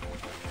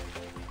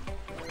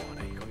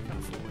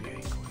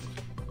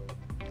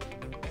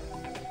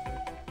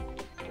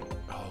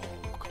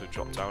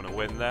 Drop down a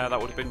win there, that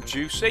would have been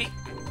juicy.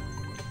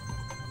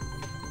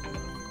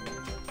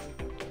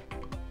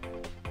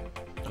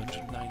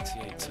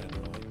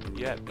 198.10.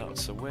 Yeah,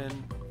 that's a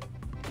win.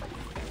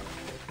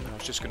 I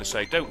was just going to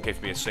say, don't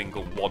give me a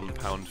single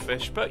 £1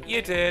 fish, but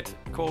you did.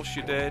 Of course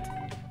you did.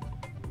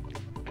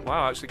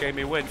 Wow, actually gave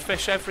me a win.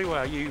 Fish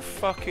everywhere, you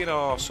fucking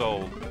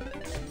arsehole.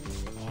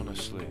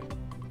 Honestly.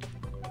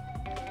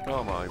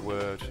 Oh my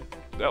word.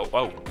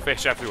 Oh,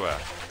 fish everywhere.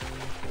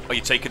 Are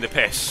you taking the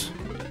piss?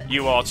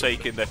 You are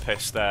taking the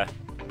piss there.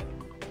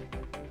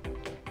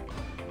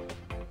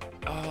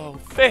 Oh,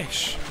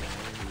 fish!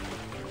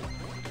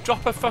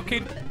 Drop a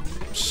fucking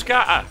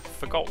scatter.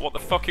 Forgot what the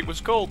fuck it was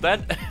called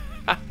then.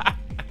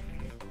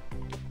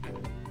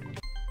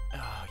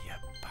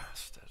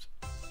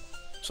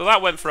 So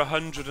that went for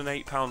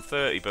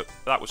 £108.30, but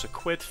that was a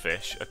quid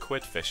fish,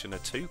 and a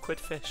 2 quid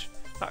fish.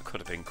 That could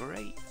have been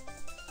great.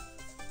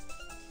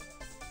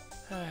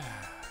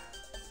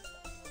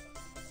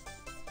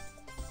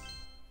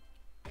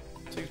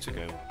 2 to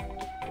go.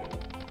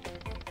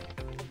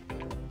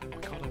 We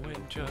gotta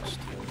win just.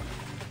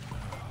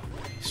 Oh,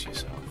 pace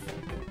yourself.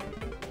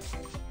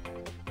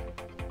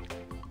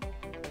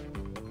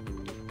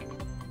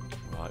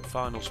 Right,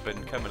 final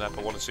spin coming up.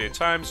 I want to see a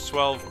times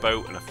 12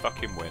 boat and a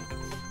fucking win.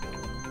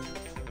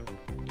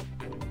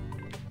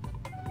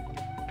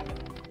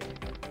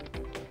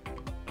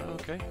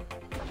 Okay.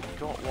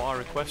 Got what I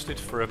requested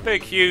for a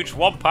big, huge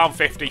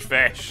 £1.50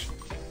 fish.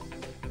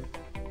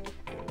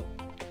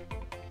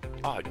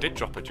 Oh, it did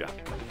drop a jack.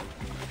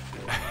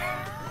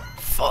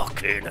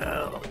 Fucking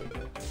hell.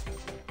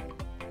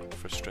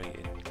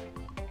 Frustrating,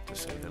 to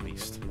say the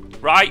least.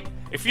 Right,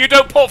 if you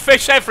don't put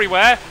fish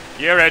everywhere,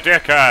 you're a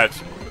dickhead.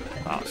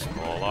 That's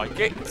more like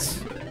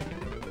it.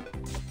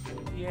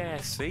 Yeah,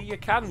 see, you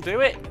can do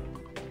it.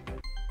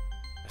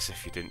 As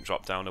if you didn't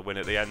drop down a win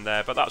at the end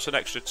there, but that's an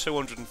extra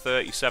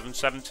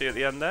 237.70 at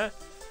the end there.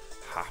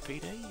 Happy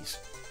days.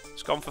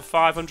 It's gone for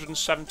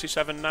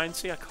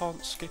 577.90. I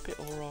can't skip it,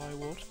 or I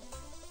would.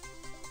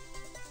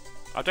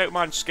 I don't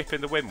mind skipping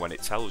the win when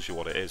it tells you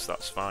what it is,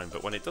 that's fine,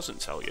 but when it doesn't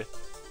tell you,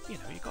 you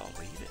know, you gotta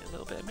leave it a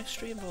little bit of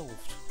mystery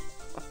involved.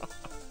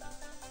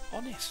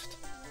 Honest.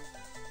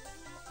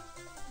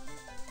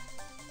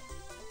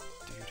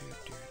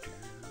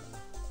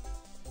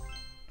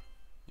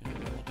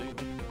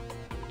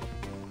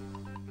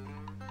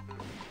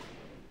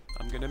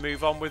 I'm gonna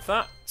move on with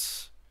that.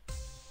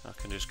 I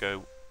can just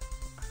go.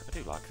 I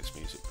do like this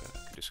music, but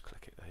I can just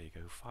click it. There you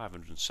go.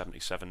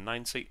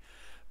 577.90.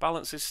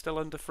 Balance is still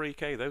under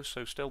 3k though,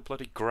 so still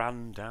bloody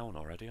grand down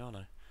already, aren't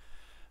I?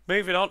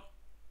 Moving on.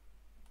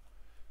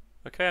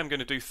 Okay, I'm going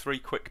to do 3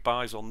 quick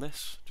buys on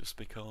this, just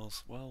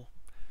because, well,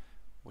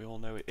 we all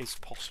know it is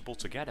possible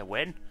to get a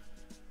win.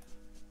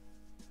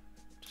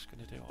 Just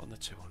going to do it on the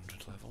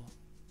 200 level.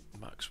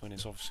 Max win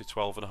is obviously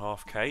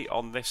 12.5k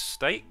on this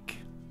stake.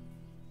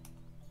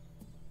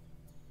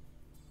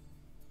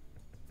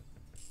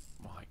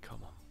 Right, come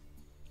on.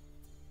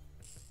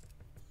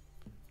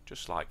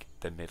 Just like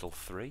the middle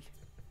 3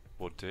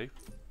 would do.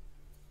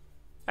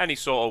 Any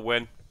sort of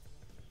win,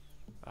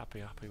 I'd be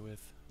happy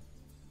with.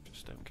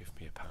 Just don't give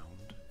me £1,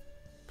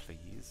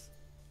 please.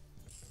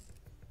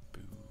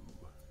 Boo.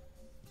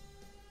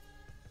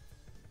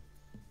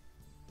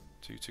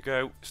 2 to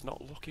go. It's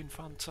not looking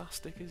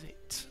fantastic, is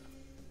it?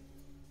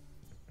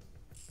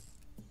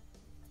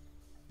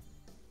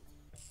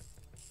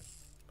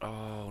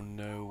 Oh,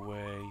 no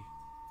way.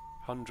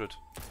 100.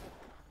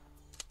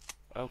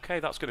 Okay,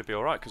 that's going to be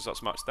alright, because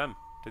that's matched them.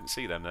 Didn't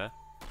see them there.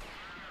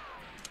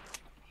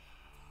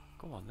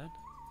 Go on, then.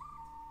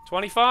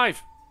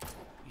 25!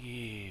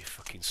 Yeah,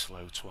 fucking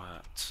slow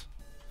twat.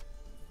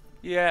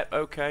 Yeah,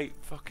 okay.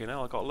 Fucking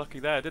hell, I got lucky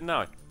there, didn't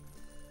I?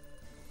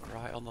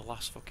 Right on the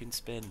last fucking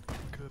spin.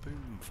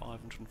 Kaboom,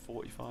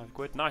 545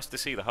 quid. Nice to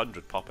see the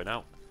 100 popping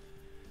out.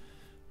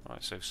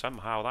 Right, so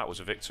somehow that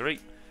was a victory.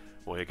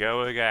 We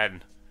go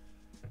again.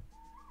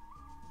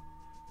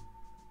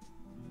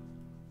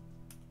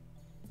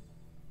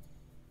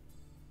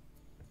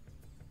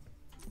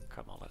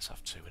 Come on, let's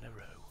have 2 in a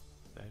row.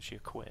 There's your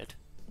quid.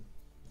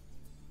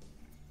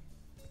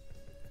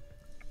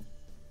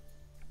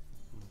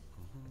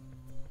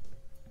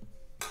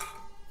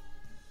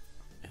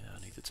 Yeah, I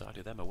need to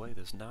tidy them away.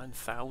 There's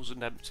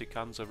 9,000 empty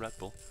cans of Red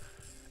Bull.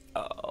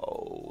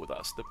 Oh,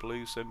 that's the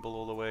blue symbol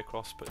all the way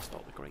across, but it's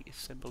not the greatest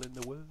symbol in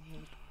the world.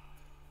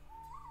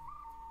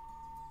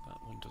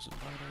 That one doesn't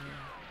matter.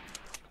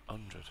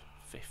 100,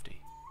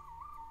 50,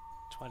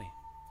 20.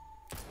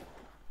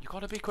 You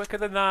gotta be quicker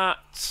than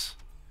that.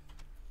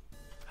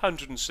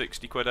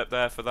 160 quid up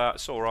there for that,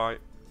 it's alright.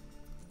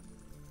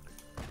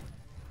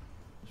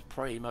 It's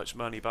pretty much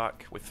money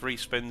back with 3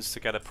 spins to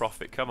get a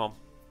profit. Come on.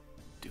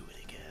 Do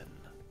it again.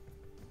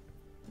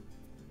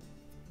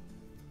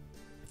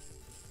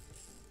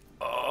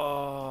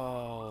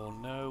 Oh,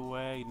 no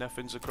way.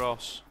 Nothing's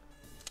across.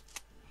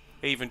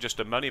 Even just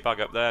a money bag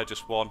up there,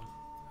 just 1.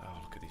 Oh,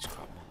 look at these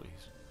crap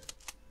multis.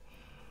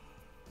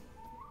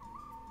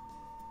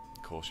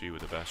 Of course, you were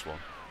the best one.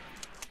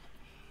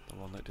 The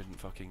one that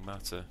didn't fucking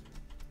matter.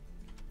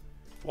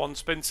 1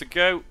 spin to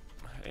go.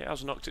 It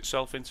has knocked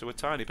itself into a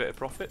tiny bit of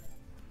profit.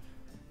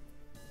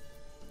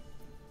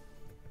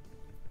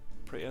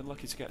 Pretty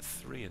unlucky to get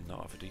 3 and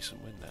not have a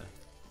decent win there.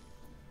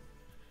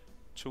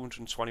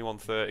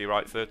 221.30,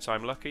 right, 3rd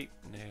time lucky.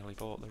 Nearly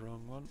bought the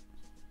wrong one.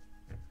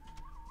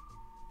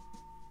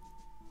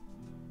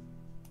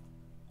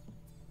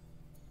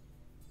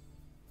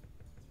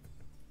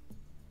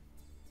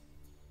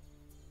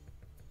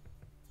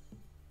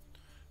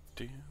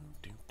 Do,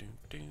 do, do,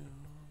 do.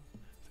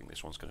 I think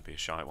this one's going to be a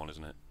shite one,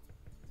 isn't it?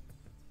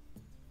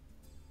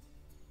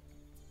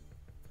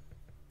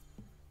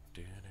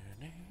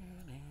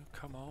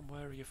 Come on,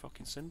 where are your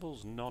fucking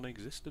symbols?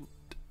 Non-existent.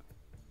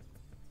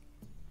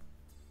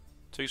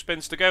 2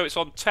 spins to go, it's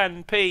on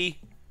 10p.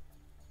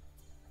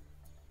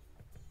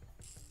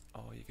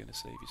 Oh going to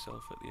save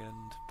yourself at the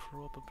end?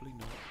 Probably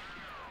not.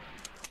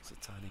 It's a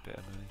tiny bit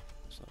of money.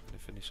 It's not going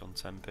to finish on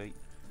 10p.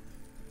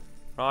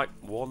 Right,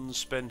 one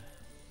spin.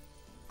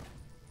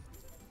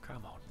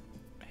 Come on,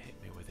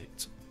 hit me with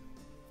it.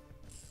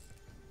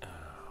 Oh,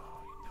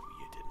 no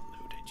you didn't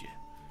know, did you?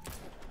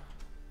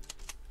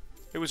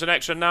 It was an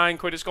extra 9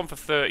 quid. It's gone for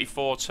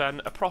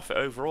 34.10. A profit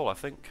overall, I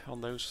think,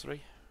 on those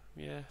three.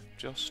 Yeah,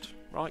 just.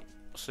 Right,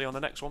 see you on the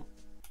next one.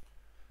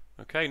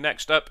 Okay,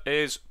 next up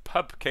is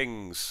Pub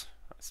Kings.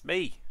 That's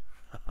me.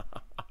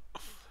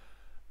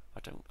 I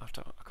can't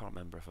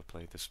remember if I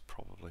played this.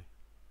 Probably.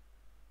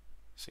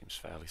 Seems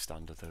fairly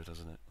standard though,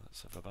 doesn't it?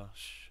 Let's have a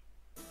bash.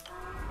 I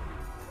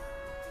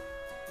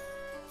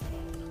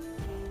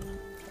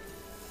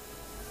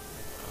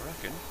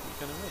reckon you're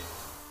gonna win.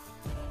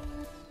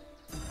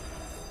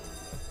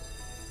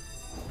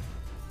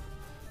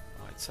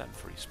 Right, 10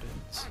 free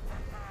spins.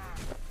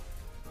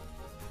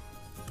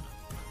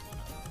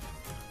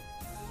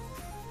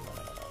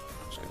 I'm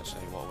just gonna say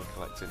what we're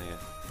collecting here.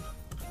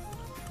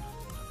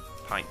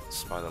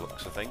 Pints by the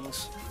looks of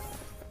things.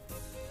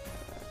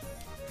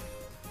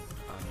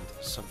 And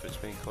something's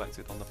being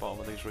collected on the bottom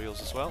of these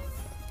reels as well.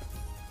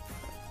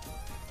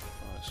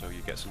 Right, so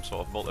you get some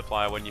sort of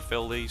multiplier when you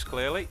fill these,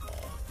 clearly.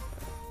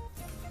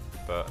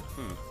 But,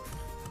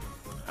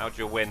 how'd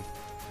you win?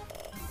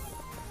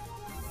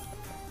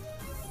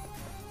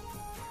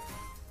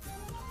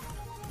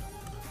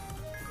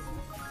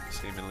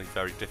 Seemingly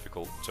very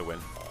difficult to win.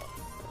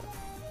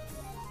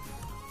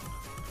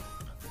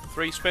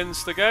 3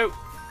 spins to go.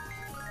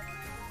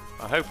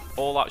 I hope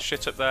all that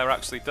shit up there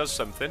actually does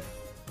something.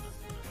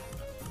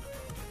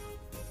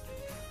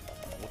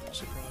 Wouldn't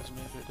surprise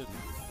me if it didn't.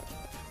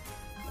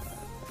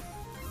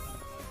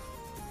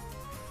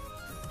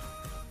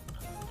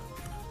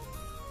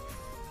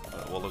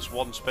 Well, there's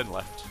 1 spin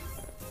left.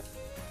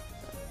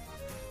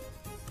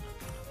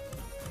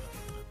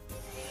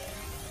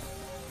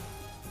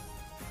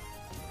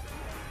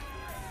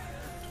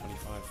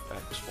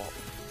 $25x what?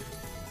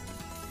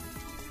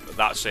 But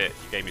that's it.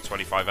 You gave me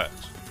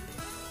 25x.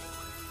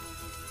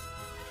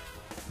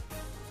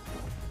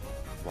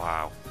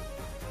 Wow.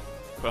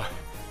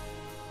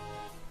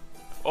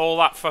 All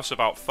that fuss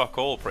about fuck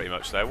all pretty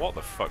much there. What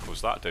the fuck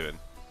was that doing?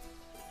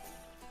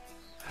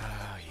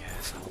 Ah,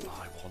 yes, I'll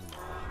buy one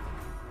more.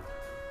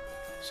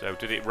 So,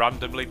 did it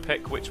randomly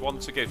pick which one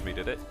to give me,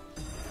 did it?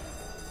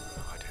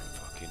 Oh, I don't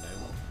fucking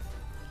know.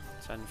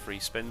 10 free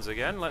spins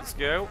again, let's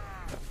go.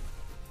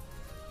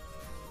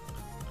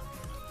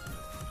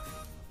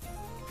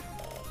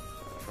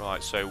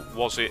 Right, so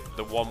was it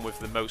the one with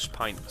the most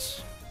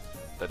pints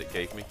that it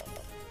gave me?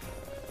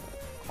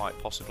 Quite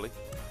possibly.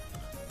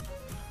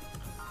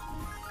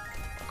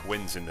 Like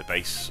wins in the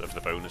base of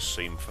the bonus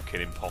seem fucking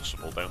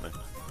impossible, don't they?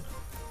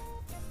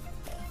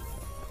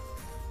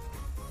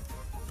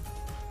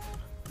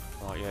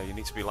 Oh yeah, you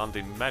need to be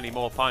landing many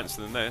more pints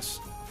than this.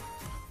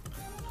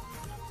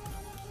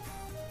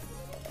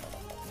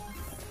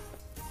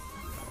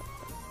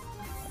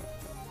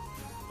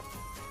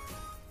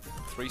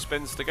 Three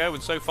spins to go,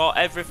 and so far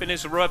everything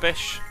is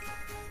rubbish.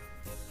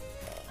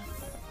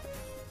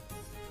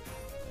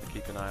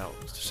 Keep an eye out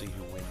to see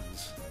who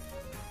wins.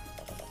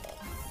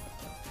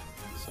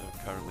 So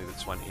currently the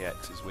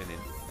 20x is winning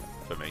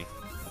for me,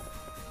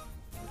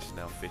 which is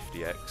now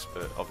 50x,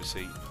 but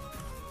obviously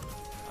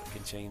that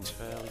can change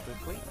fairly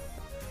quickly.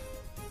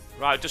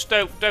 Right, just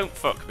don't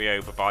fuck me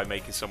over by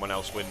making someone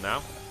else win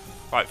now.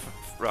 Right,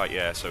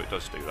 yeah, so it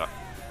does do that.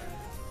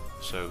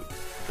 So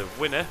the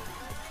winner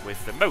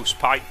with the most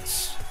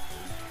pints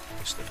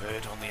is the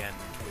bird on the end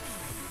with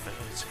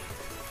 30.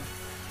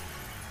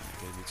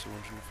 Gave me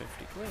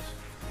 250 quid.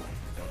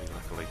 Very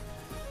luckily.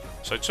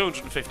 So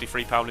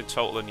 £253 in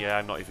total, and yeah,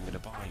 I'm not even going to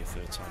buy a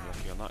third time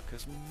lucky on that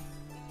because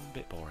a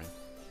bit boring.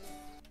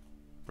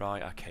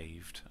 Right, I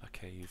caved.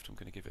 I'm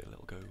going to give it a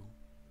little go.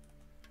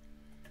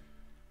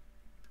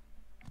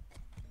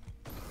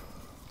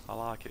 I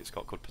like it. It's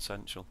got good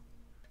potential.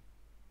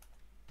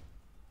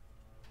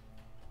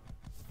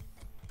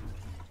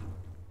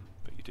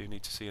 But you do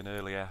need to see an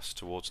early S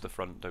towards the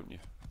front, don't you?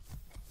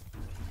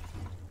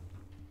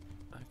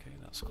 Okay,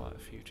 that's quite a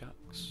few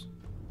jacks.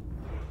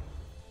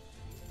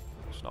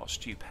 It's not a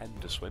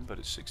stupendous win, but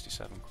it's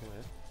 67 quid.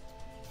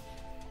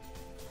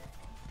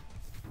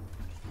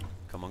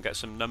 Come on, get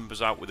some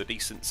numbers out with a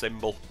decent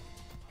symbol.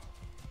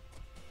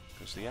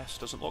 Because the S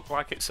doesn't look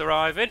like it's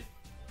arriving.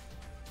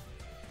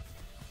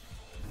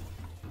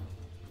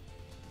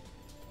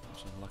 I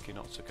was unlucky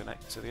not to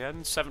connect to the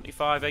end.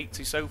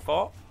 75.80 so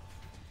far.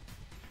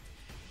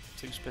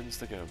 2 spins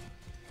to go. And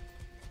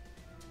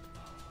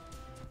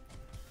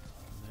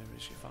there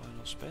is your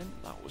final spin.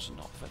 That was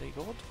not very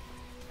good.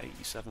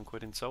 87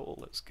 quid in total.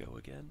 Let's go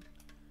again.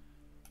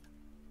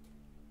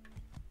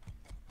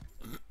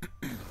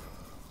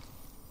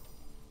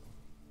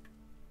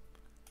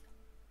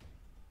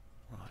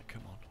 Right,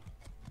 come on.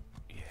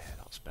 Yeah,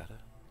 that's better.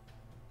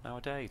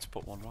 Nowadays, to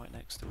put one right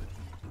next to it.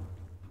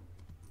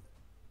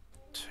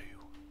 2.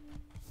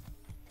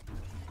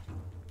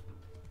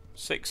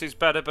 6 is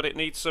better, but it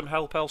needs some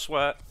help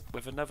elsewhere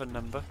with another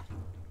number.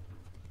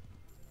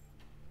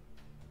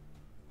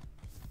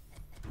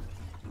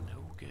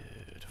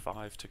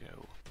 5 to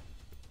go.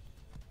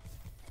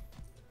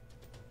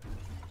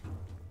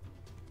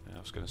 Yeah, I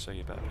was going to say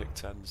you better pick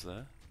 10s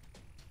there.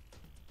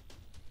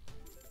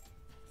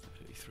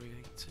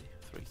 33.80,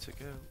 3 to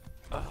go.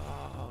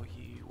 Oh,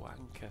 you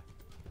wanker.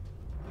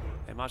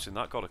 Imagine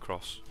that got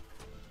across.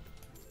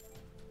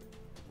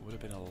 Would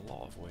have been a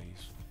lot of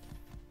ways.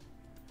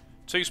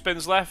 2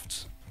 spins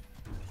left.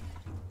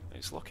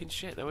 It's looking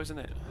shit though, isn't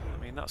it?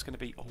 I mean, that's going to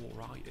be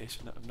alright-ish.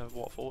 No,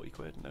 what, 40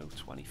 quid? No,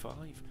 25.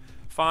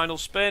 Final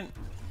spin.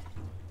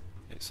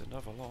 It's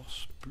another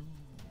loss. Boo.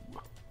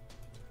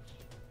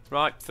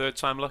 Right, 3rd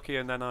time lucky,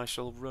 and then I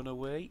shall run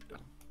away.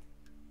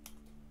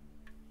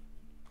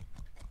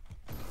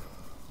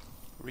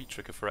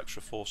 Re-trigger for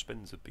extra 4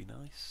 spins would be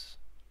nice.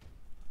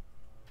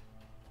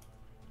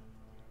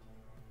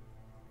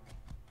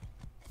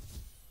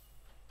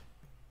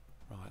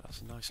 Right,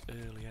 that's a nice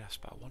early S,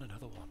 but I want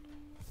another one.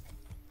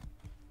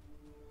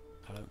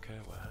 I don't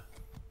care where.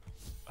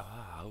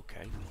 Ah,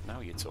 okay.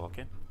 Now you're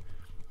talking.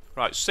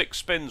 Right, 6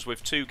 spins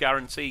with 2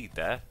 guaranteed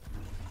there.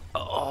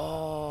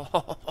 Oh!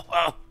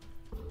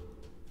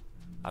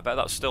 I bet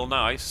that's still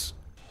nice.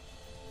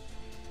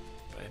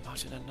 But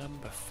imagine a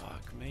number,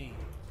 fuck me.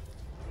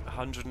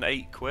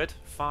 108 quid,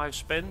 5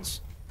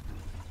 spins.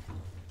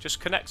 Just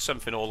connect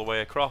something all the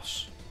way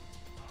across.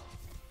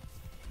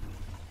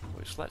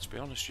 Which, let's be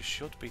honest, you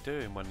should be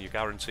doing when you're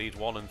guaranteed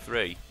 1 and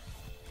 3.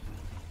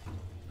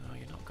 No,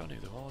 you're not going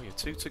to though, are you?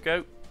 2 to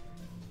go.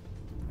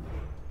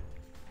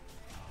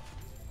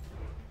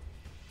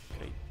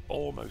 Okay,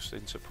 almost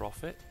into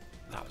profit.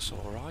 That's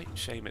alright.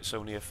 Shame it's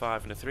only a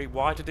 5 and a 3.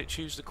 Why did it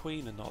choose the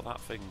queen and not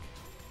that thing?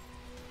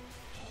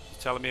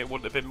 You're telling me it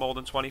wouldn't have been more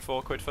than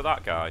 24 quid for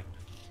that guy?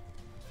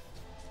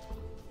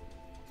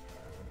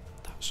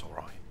 That's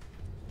alright.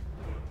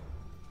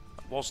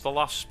 That was the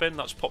last spin.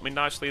 That's put me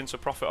nicely into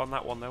profit on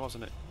that one there,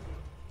 wasn't it?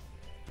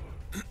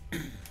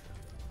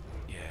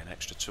 Yeah, an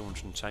extra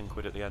 210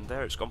 quid at the end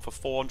there. It's gone for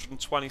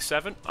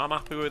 427. I'm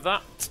happy with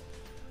that.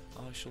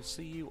 I shall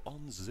see you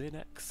on the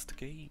next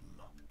game.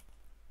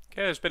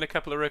 Okay, there's been a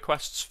couple of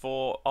requests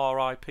for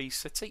RIP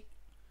City,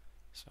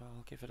 so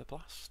I'll give it a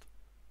blast.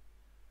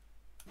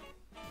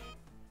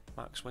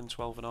 Max win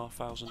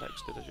 12,500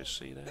 X, did I just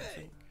see there, I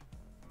think?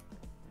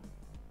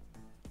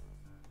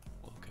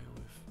 We'll go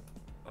with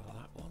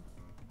that one.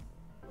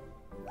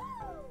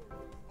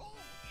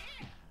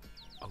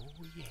 Oh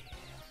yeah.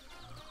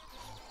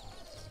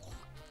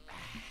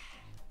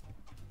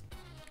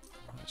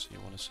 Right, so you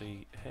want to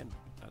see him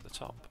at the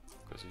top,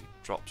 because he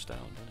drops down,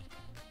 doesn't he?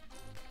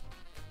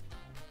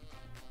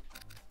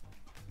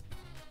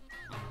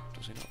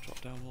 Does he not drop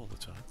down all the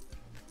time?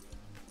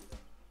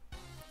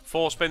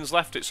 4 spins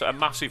left. It's a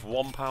massive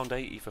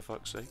 £1.80 for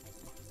fuck's sake.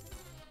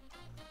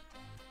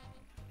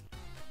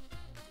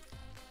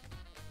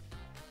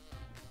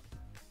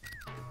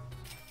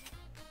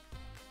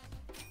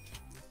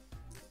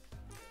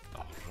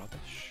 Oh,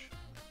 rubbish.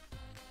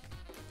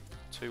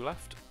 2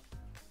 left.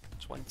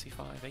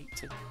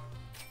 25.80.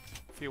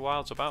 A few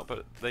wilds about,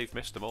 but they've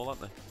missed them all,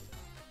 haven't they?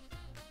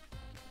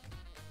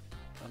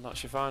 And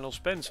that's your final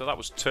spin. So that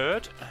was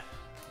turd.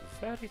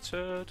 Very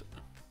turd.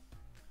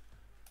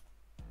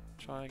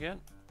 Try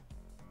again.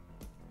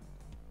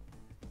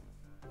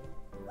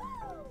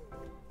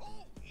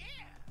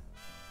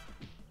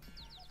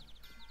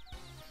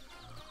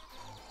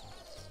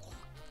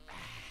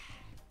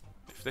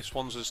 If this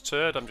one's as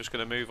turd, I'm just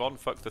going to move on.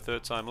 Fuck the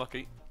 3rd time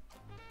lucky.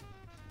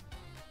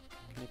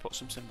 Can you put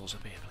some symbols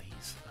up here,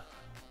 please?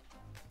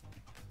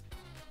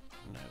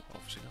 No,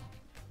 obviously not.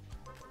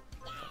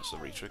 That's the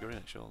re-trigger in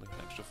it, surely.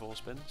 Extra 4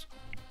 spins.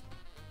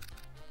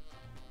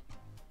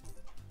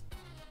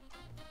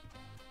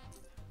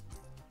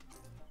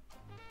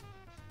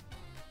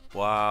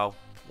 Wow,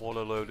 what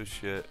a load of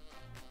shit.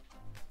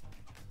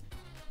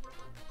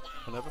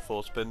 Another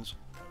 4 spins.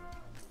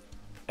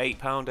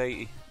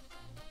 £8.80.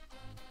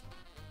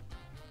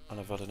 And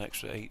I've had an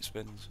extra 8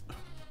 spins.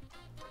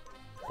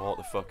 What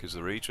the fuck is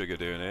the re-trigger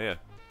doing here?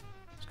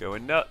 It's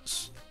going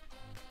nuts.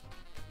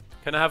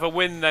 Can I have a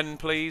win then,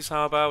 please?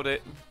 How about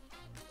it?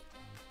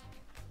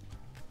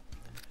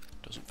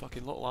 Doesn't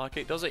fucking look like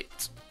it, does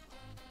it?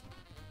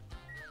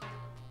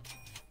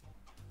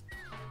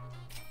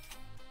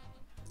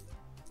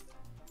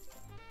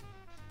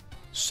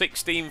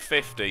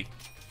 £16.50,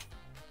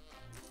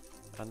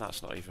 and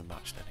that's not even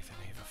matched anything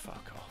either.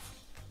 Fuck off.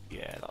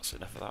 Yeah, that's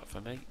enough of that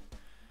for me.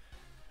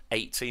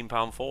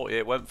 £18.40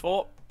 it went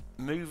for.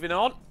 Moving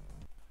on.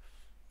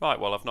 Right,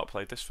 well, I've not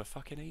played this for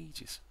fucking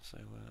ages, so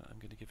I'm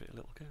going to give it a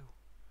little go.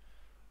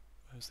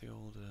 Where's the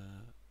old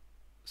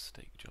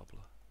steak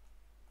jobbler?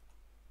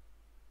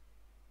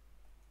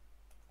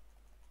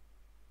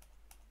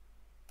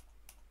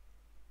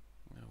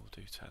 No, we'll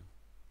do 10.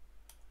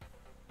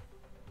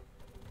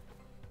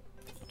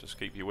 Just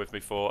keep you with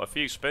me for a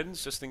few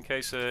spins, just in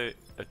case a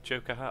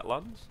Joker hat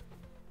lands.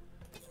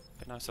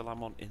 Be nice to land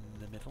one in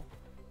the middle.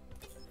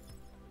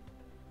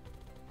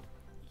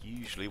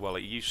 Usually, well,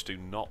 it used to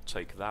not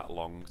take that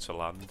long to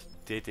land,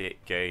 did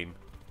it, game?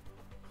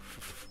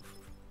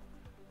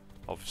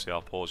 Obviously,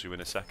 I'll pause you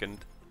in a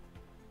second.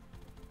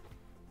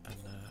 And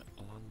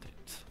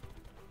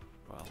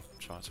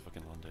try to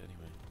fucking land it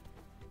anyway.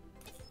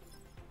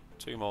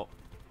 2 more.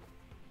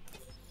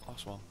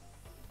 Last one.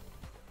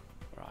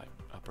 Right,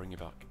 I'll bring you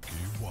back.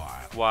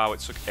 Wow, it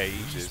took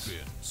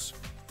ages.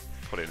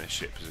 Put it in a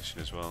shit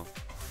position as well.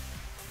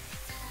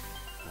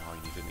 Wow,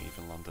 you didn't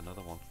even land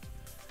another one.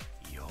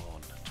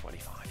 Yawn,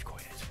 25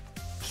 quid.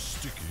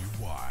 Sticky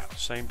wild.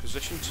 Same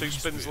position, 2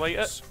 spins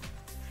later. I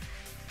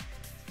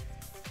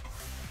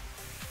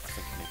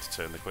think I need to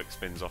turn the quick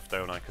spins off,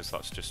 don't I? Because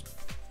that's just,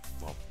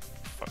 well,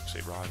 fucks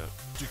it right up.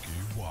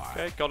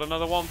 Okay, got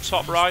another one,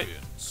 top right.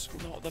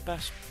 Not the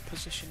best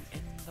position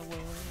in the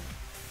world.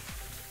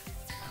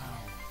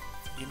 Oh,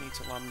 you need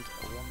to land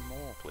one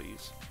more,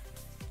 please.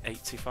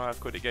 85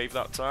 quid it gave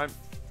that time,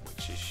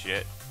 which is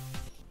shit.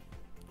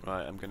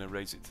 Right, I'm going to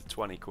raise it to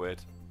 20 quid,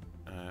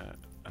 and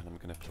I'm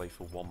going to play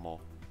for one more.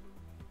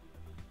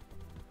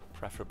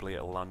 Preferably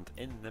it'll land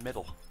in the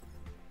middle,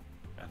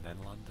 and then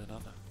land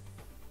another.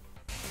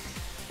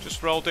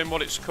 Just rolled in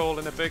what it's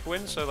calling a big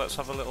win, so let's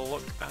have a little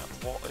look at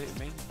what it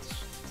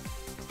means.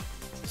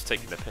 It's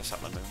taking the piss at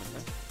the moment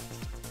then.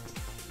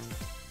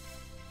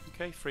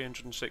 Okay,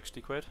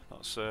 360 quid.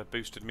 That's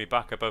boosted me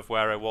back above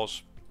where I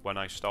was when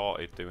I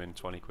started doing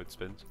 20 quid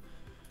spins.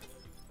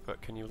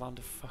 But can you land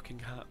a fucking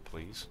hat,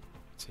 please?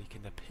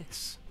 Taking the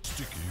piss.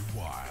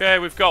 Okay,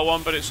 we've got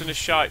one, but it's in a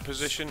shite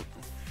position.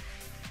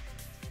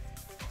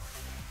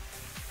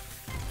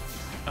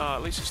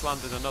 At least it's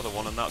landed another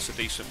one, and that's a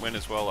decent win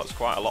as well. That's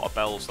quite a lot of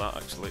bells, that,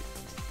 actually.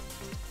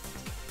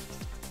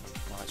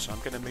 Right, so I'm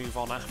going to move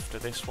on after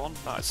this one.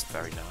 That's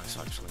very nice,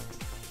 actually.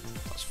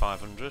 That's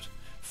 500.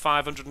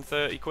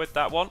 530 quid,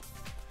 that one.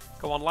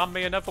 Go on, land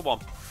me another one.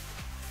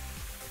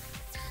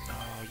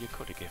 Oh, you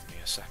could have given me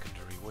a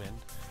secondary win.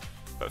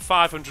 But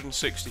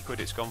 560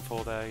 quid it's gone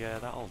for there. Yeah,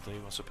 that'll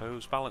do, I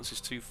suppose. Balance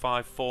is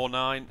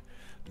 2549.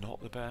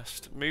 Not the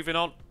best. Moving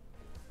on.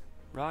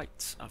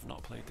 Right, I've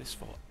not played this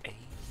for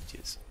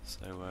ages,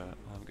 so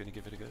I'm going to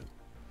give it a go.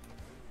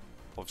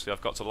 Obviously,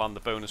 I've got to land the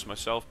bonus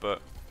myself, but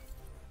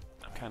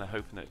I'm kind of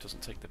hoping that it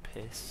doesn't take the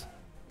piss.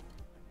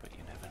 But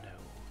you never know.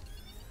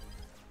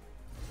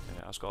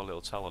 Yeah, it's got a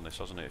little tell on this,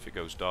 hasn't it? If it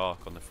goes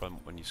dark on the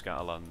front when you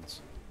scatter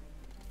lands.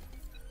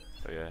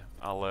 But yeah,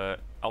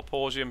 I'll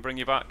pause you and bring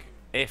you back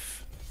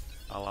if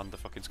I land the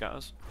fucking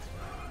scatters.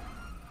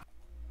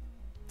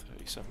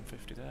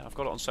 37.50 there. I've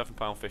got it on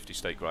 £7.50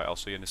 stake. Right, I'll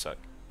see you in a sec.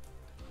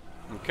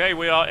 Okay,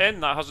 we are in.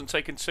 That hasn't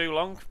taken too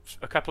long.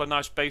 A couple of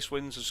nice base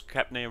wins has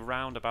kept me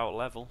around about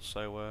level.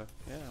 So,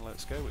 yeah,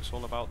 let's go. It's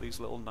all about these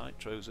little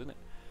nitros, isn't it?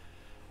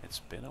 It's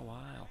been a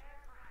while.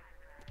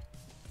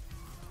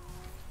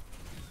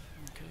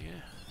 Okay,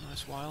 yeah.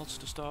 Nice wilds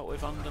to start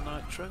with under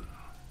nitro.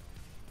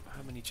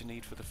 How many do you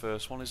need for the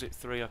first one? Is it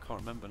 3? I can't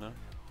remember now.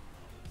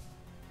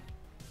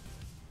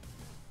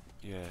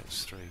 Yeah,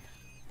 it's 3.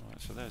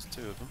 Right, so there's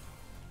 2 of them.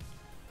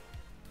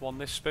 One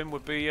this spin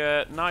would be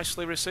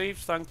nicely received.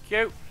 Thank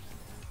you.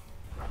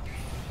 Right,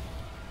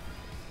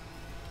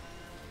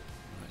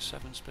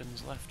 7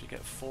 spins left. You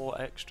get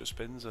 4 extra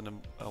spins and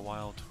a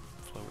wild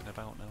floating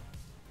about now.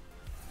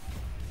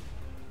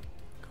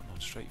 Come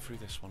on, straight through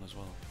this one as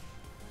well.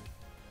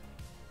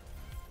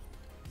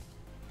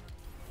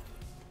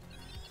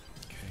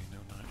 Okay, no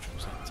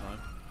nitros that time.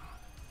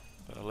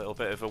 But a little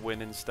bit of a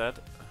win instead.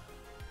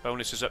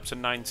 Bonus is up to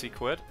 90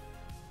 quid.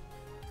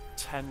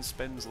 10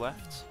 spins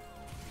left.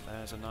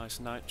 There's a nice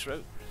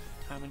nitro.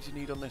 How many do you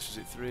need on this? Is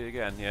it 3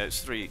 again? Yeah,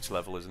 it's 3 each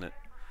level, isn't it?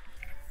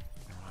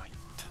 Right.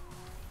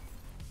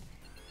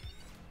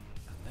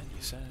 And then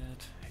you said,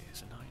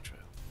 here's a nitro.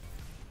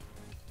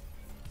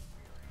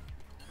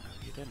 No,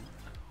 you didn't.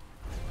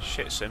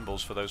 Shit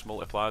symbols for those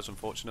multipliers,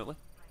 unfortunately.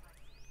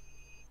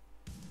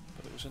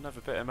 But it was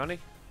another bit of money.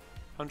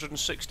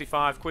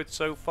 165 quid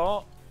so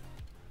far.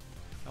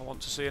 I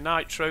want to see a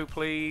nitro,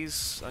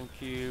 please.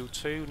 Thank you.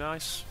 2,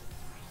 nice.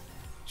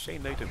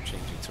 Shame they don't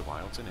change it to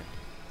wilds, innit?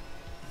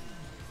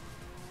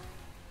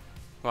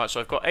 Right,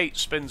 so I've got 8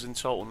 spins in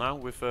total now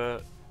with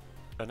an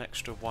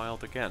extra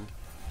wild again.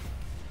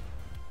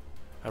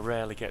 I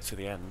rarely get to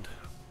the end.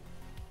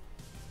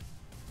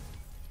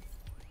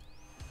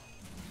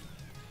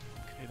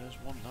 Okay, there's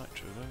 1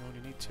 nitro though,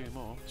 only need 2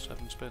 more.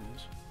 7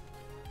 spins.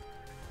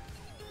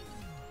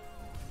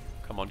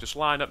 Come on, just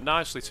line up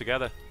nicely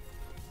together.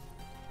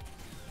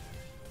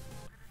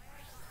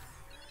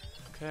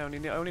 Okay, I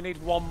only need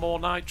 1 more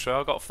nitro.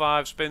 I've got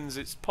 5 spins.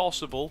 It's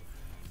possible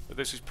that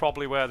this is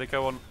probably where they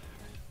go on.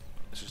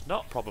 This is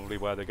not probably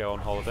where they go on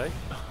holiday.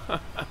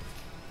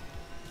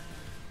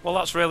 Well,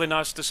 that's really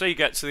nice to see.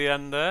 Get to the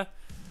end there.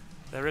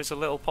 There is a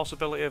little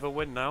possibility of a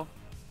win now,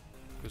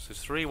 because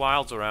there's 3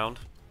 wilds around.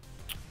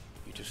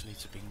 You just need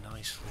to be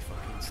nicely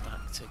fucking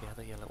stacked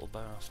together, you little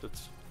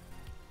bastards.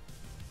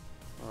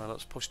 Alright,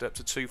 let's push it up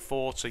to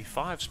 240.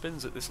 5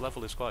 spins at this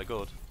level is quite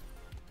good.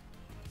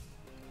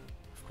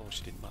 Of course,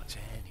 you didn't match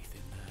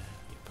anything there,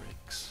 you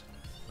bricks.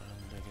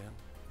 And again.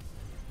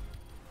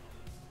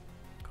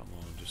 Come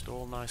on, just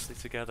all nicely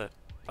together.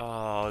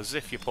 Oh, as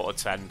if you put a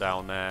 10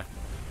 down there.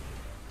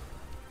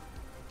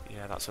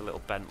 Yeah, that's a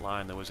little bent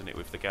line though, isn't it,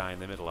 with the guy in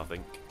the middle, I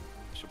think.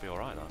 Should be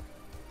alright, that.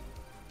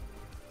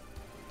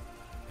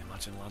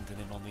 Imagine landing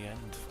him on the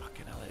end.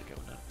 Fucking hell, it'd go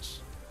nuts.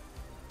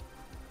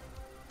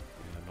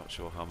 Yeah, I'm not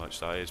sure how much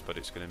that is, but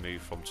it's going to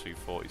move from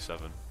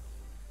 247. I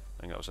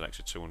think that was an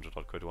extra 200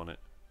 odd quid, wasn't it?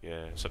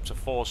 Yeah, it's up to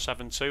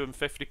 472 and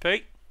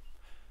 50p.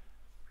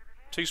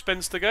 2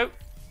 spins to go.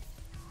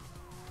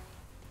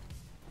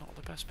 Not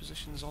the best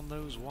positions on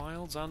those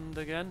wilds, and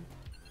again,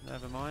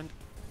 never mind.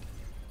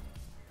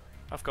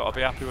 I've got to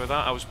be happy with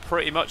that. I was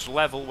pretty much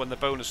level when the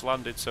bonus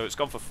landed, so it's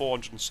gone for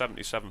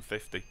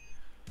 477.50.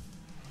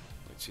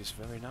 Which is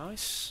very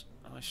nice.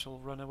 I shall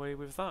run away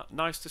with that.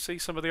 Nice to see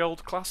some of the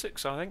old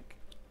classics, I think.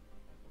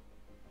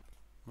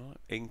 Right,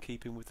 in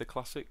keeping with the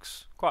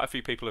classics. Quite a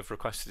few people have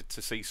requested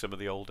to see some of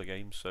the older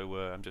games, so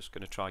I'm just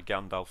going to try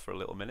Gandalf for a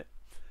little minute.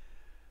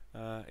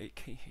 Yeah, he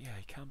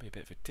can be a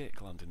bit of a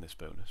dick landing this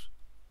bonus.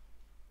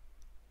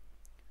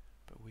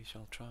 But we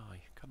shall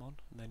try. Come on.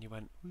 And then you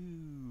went,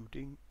 woo,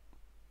 ding.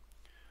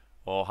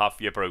 Or have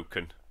you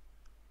broken?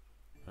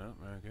 Oh,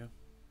 there we go.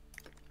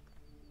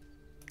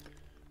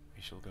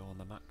 We shall go on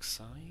the max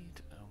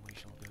side, and we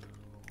shall go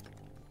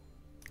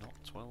not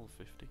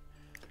 1250,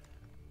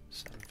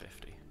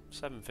 750.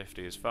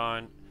 750 is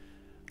fine.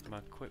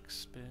 My quick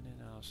spin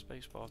in our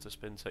spacebar to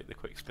spin. Take the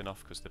quick spin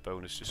off because the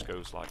bonus just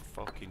goes like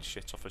fucking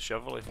shit off a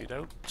shovel if you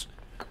don't.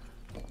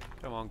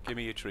 Come on, give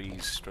me your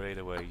trees straight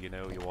away. You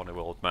know you want to,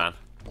 old man.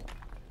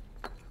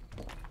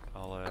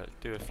 I'll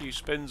do a few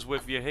spins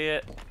with you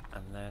here,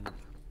 and then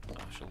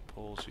I shall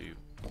pause you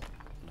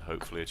and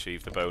hopefully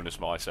achieve the bonus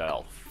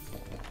myself.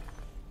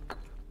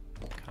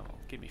 Come on,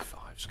 give me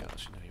 5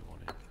 scars, you know you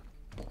want it.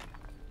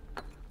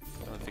 I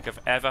don't think I've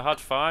ever had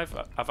 5.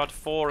 I've had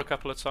 4 a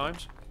couple of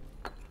times.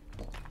 But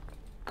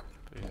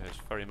yeah, it's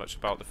very much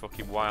about the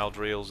fucking wild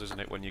reels,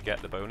 isn't it, when you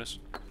get the bonus.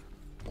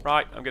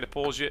 Right, I'm going to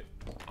pause you.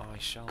 I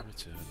shall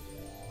return.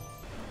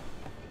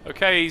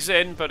 Okay, he's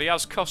in, but he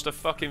has cost a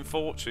fucking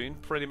fortune.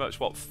 Pretty much,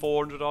 what,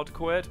 400 odd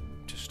quid?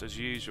 Just as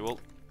usual.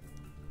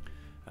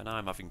 And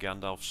I'm having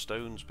Gandalf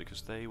stones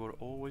because they were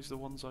always the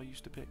ones I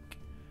used to pick.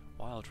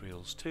 Wild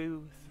reels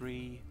 2,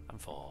 3 and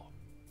 4.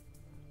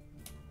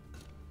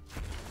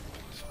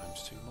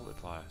 Times 2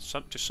 multiplier.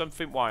 Just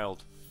something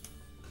wild.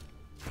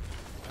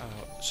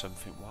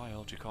 Something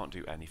wild. You can't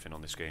do anything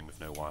on this game with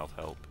no wild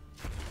help.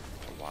 A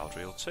wild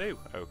reel 2.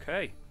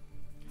 Okay.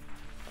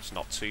 That's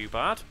not too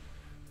bad.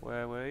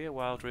 Where were you?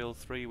 Wild reel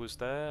 3 was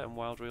there and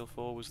wild reel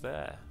 4 was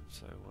there.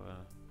 So,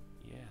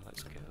 yeah,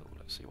 let's go.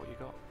 Let's see what you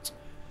got.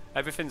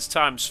 Everything's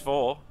times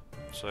 4.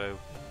 So,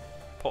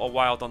 put a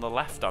wild on the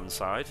left-hand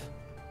side.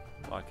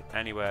 Like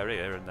anywhere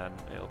here, and then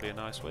it'll be a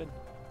nice win.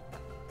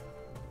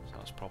 So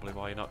that's probably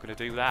why you're not going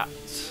to do that.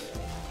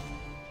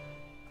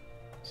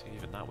 See,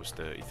 even that was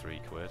 33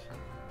 quid.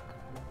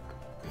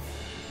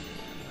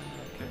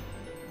 Okay.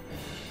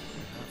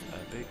 We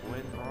have a big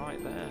win right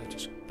there.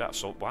 Just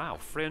that's all. Wow,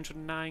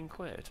 309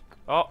 quid.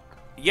 Oh,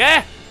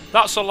 yeah!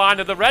 That's a line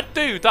of the red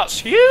dude. That's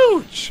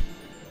huge!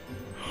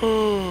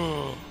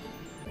 Oh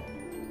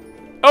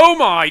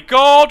my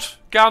god!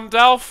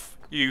 Gandalf,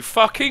 you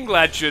fucking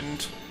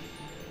legend.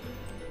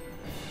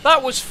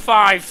 That was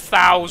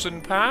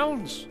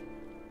 £5,000.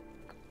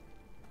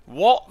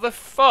 What the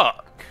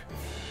fuck?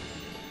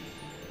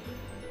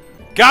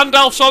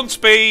 Gandalf's on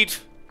speed.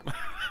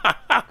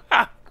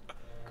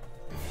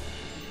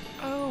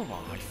 Oh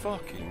my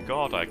fucking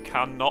god, I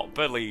cannot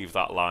believe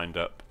that lined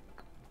up.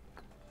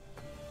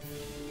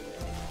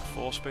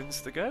 4 spins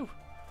to go.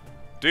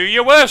 Do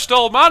your worst,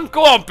 old man.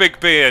 Go on,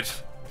 big beard.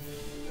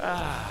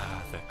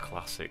 Ah, the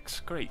classics.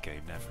 Great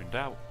game, never in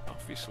doubt,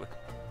 obviously.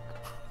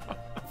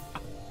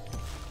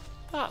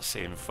 That's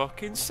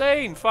fucking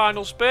insane.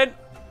 Final spin.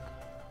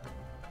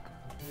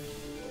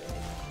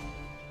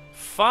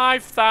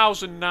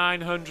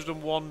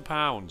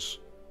 £5,901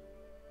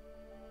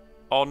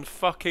 on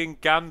fucking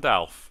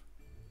Gandalf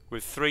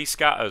with 3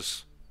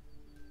 scatters.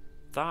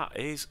 That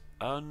is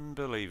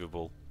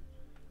unbelievable.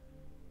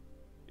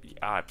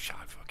 I'm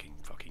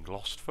fucking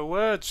lost for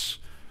words.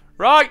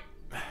 Right,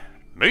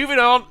 moving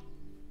on.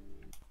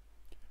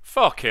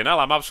 Fucking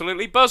hell, I'm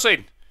absolutely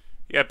buzzing.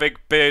 You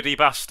big beardy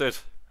bastard.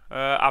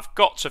 I've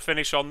got to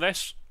finish on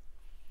this.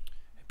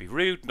 It'd be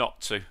rude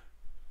not to.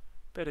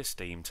 Bit of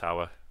steam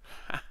tower.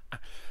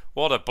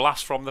 What a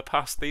blast from the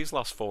past these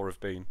last 4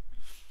 have been.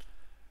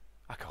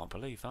 I can't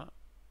believe that.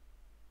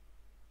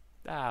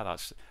 Ah,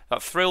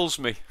 that thrills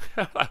me.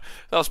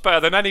 That's better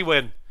than any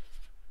win.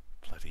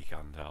 Bloody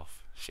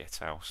Gandalf.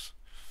 Shithouse.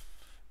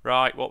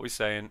 Right, what we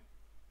saying?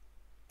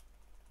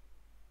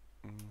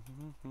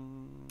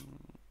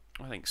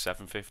 I think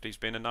 750's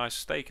been a nice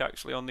stake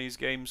actually on these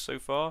games so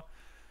far.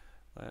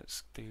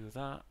 Let's do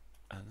that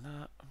and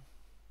that.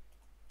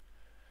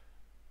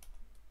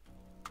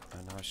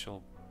 And I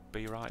shall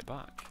be right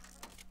back.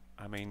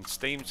 I mean,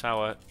 Steam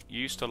Tower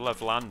used to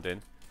love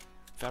landing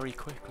very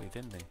quickly,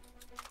 didn't he?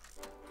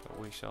 But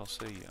we shall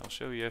see. I'll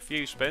show you a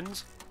few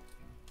spins.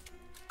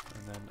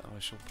 And then I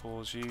shall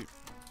pause you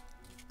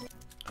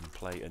and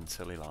play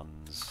until he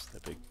lands, the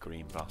big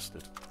green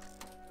bastard.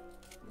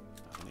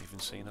 I haven't even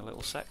seen a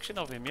little section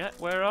of him yet.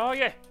 Where are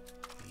you?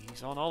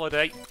 He's on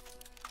holiday.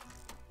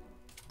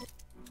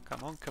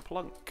 Come on,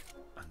 Kaplunk.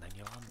 And And then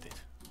you landed.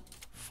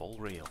 Full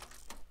reel.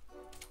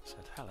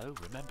 Said, hello,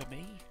 remember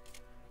me?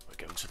 We're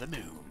going to the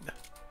moon.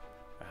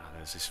 Ah,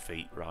 there's his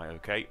feet. Right,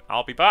 okay.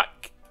 I'll be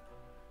back.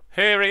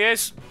 Here he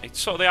is. It's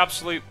sort of the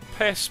absolute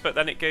piss, but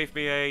then it gave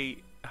me a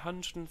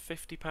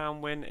 £150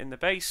 win in the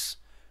base.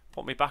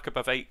 Put me back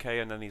above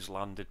 8k, and then he's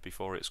landed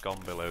before it's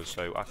gone below,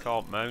 so I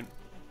can't moan.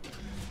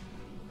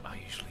 I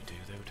usually do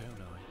though,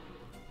 don't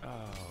I?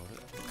 Oh,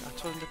 I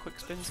turned the quick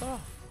spins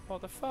off.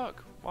 What the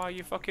fuck? Why are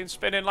you fucking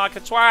spinning like a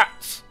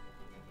twat?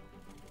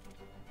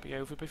 Be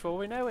over before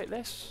we know it,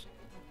 this.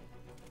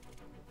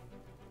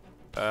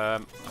 I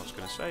was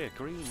going to say a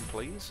green,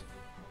 please.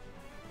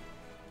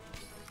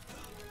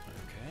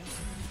 Okay.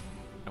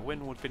 A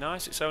win would be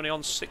nice. It's only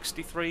on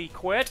 63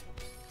 quid.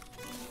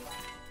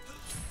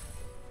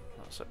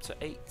 That's up to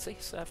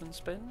 87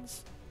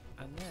 spins.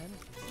 And then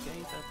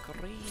gave a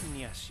green.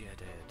 Yes, you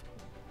did.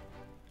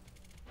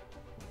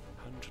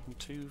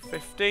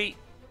 102.50.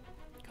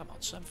 Come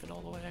on, something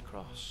all the way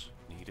across.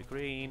 Need a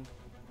green.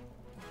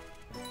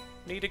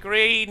 Need a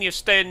green, you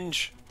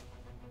stinge.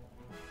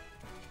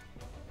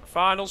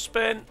 Final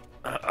spin.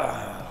 What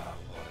a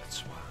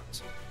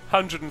twat.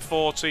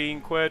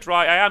 114 quid.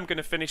 Right, I am going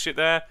to finish it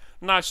there.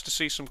 Nice to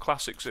see some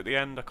classics at the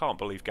end. I can't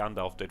believe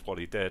Gandalf did what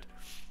he did.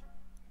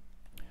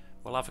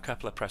 We'll have a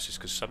couple of presses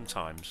because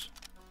sometimes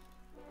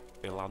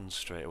he lands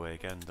straight away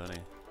again, doesn't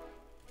he?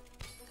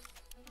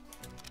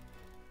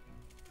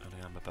 Only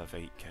I'm above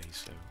 8k,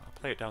 so I'll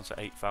play it down to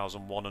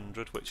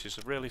 8,100, which is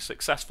a really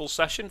successful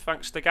session,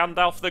 thanks to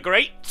Gandalf the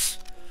Great.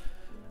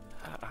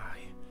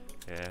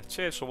 Yeah,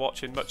 cheers for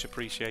watching, much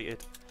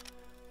appreciated.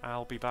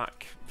 I'll be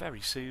back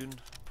very soon,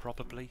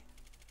 probably.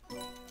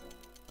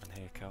 And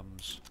here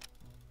comes,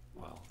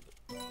 well,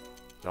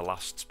 the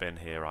last spin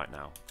here right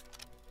now.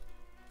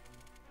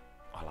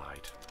 I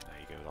lied. There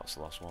you go, that's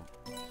the last one.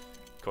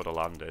 Could have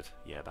landed.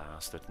 Yeah,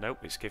 bastard. Nope,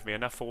 it's given me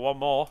enough for one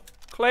more.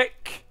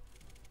 Click!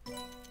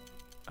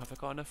 Have I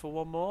got enough for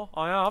one more?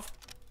 I have.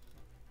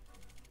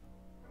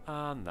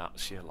 And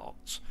that's your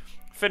lot.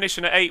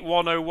 Finishing at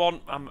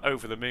 8,101. I'm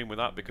over the moon with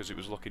that because it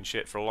was looking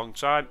shit for a long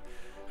time.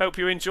 Hope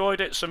you enjoyed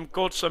it. Some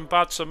good, some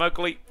bad, some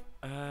ugly.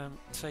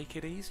 Take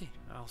it easy.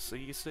 I'll see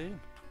you soon.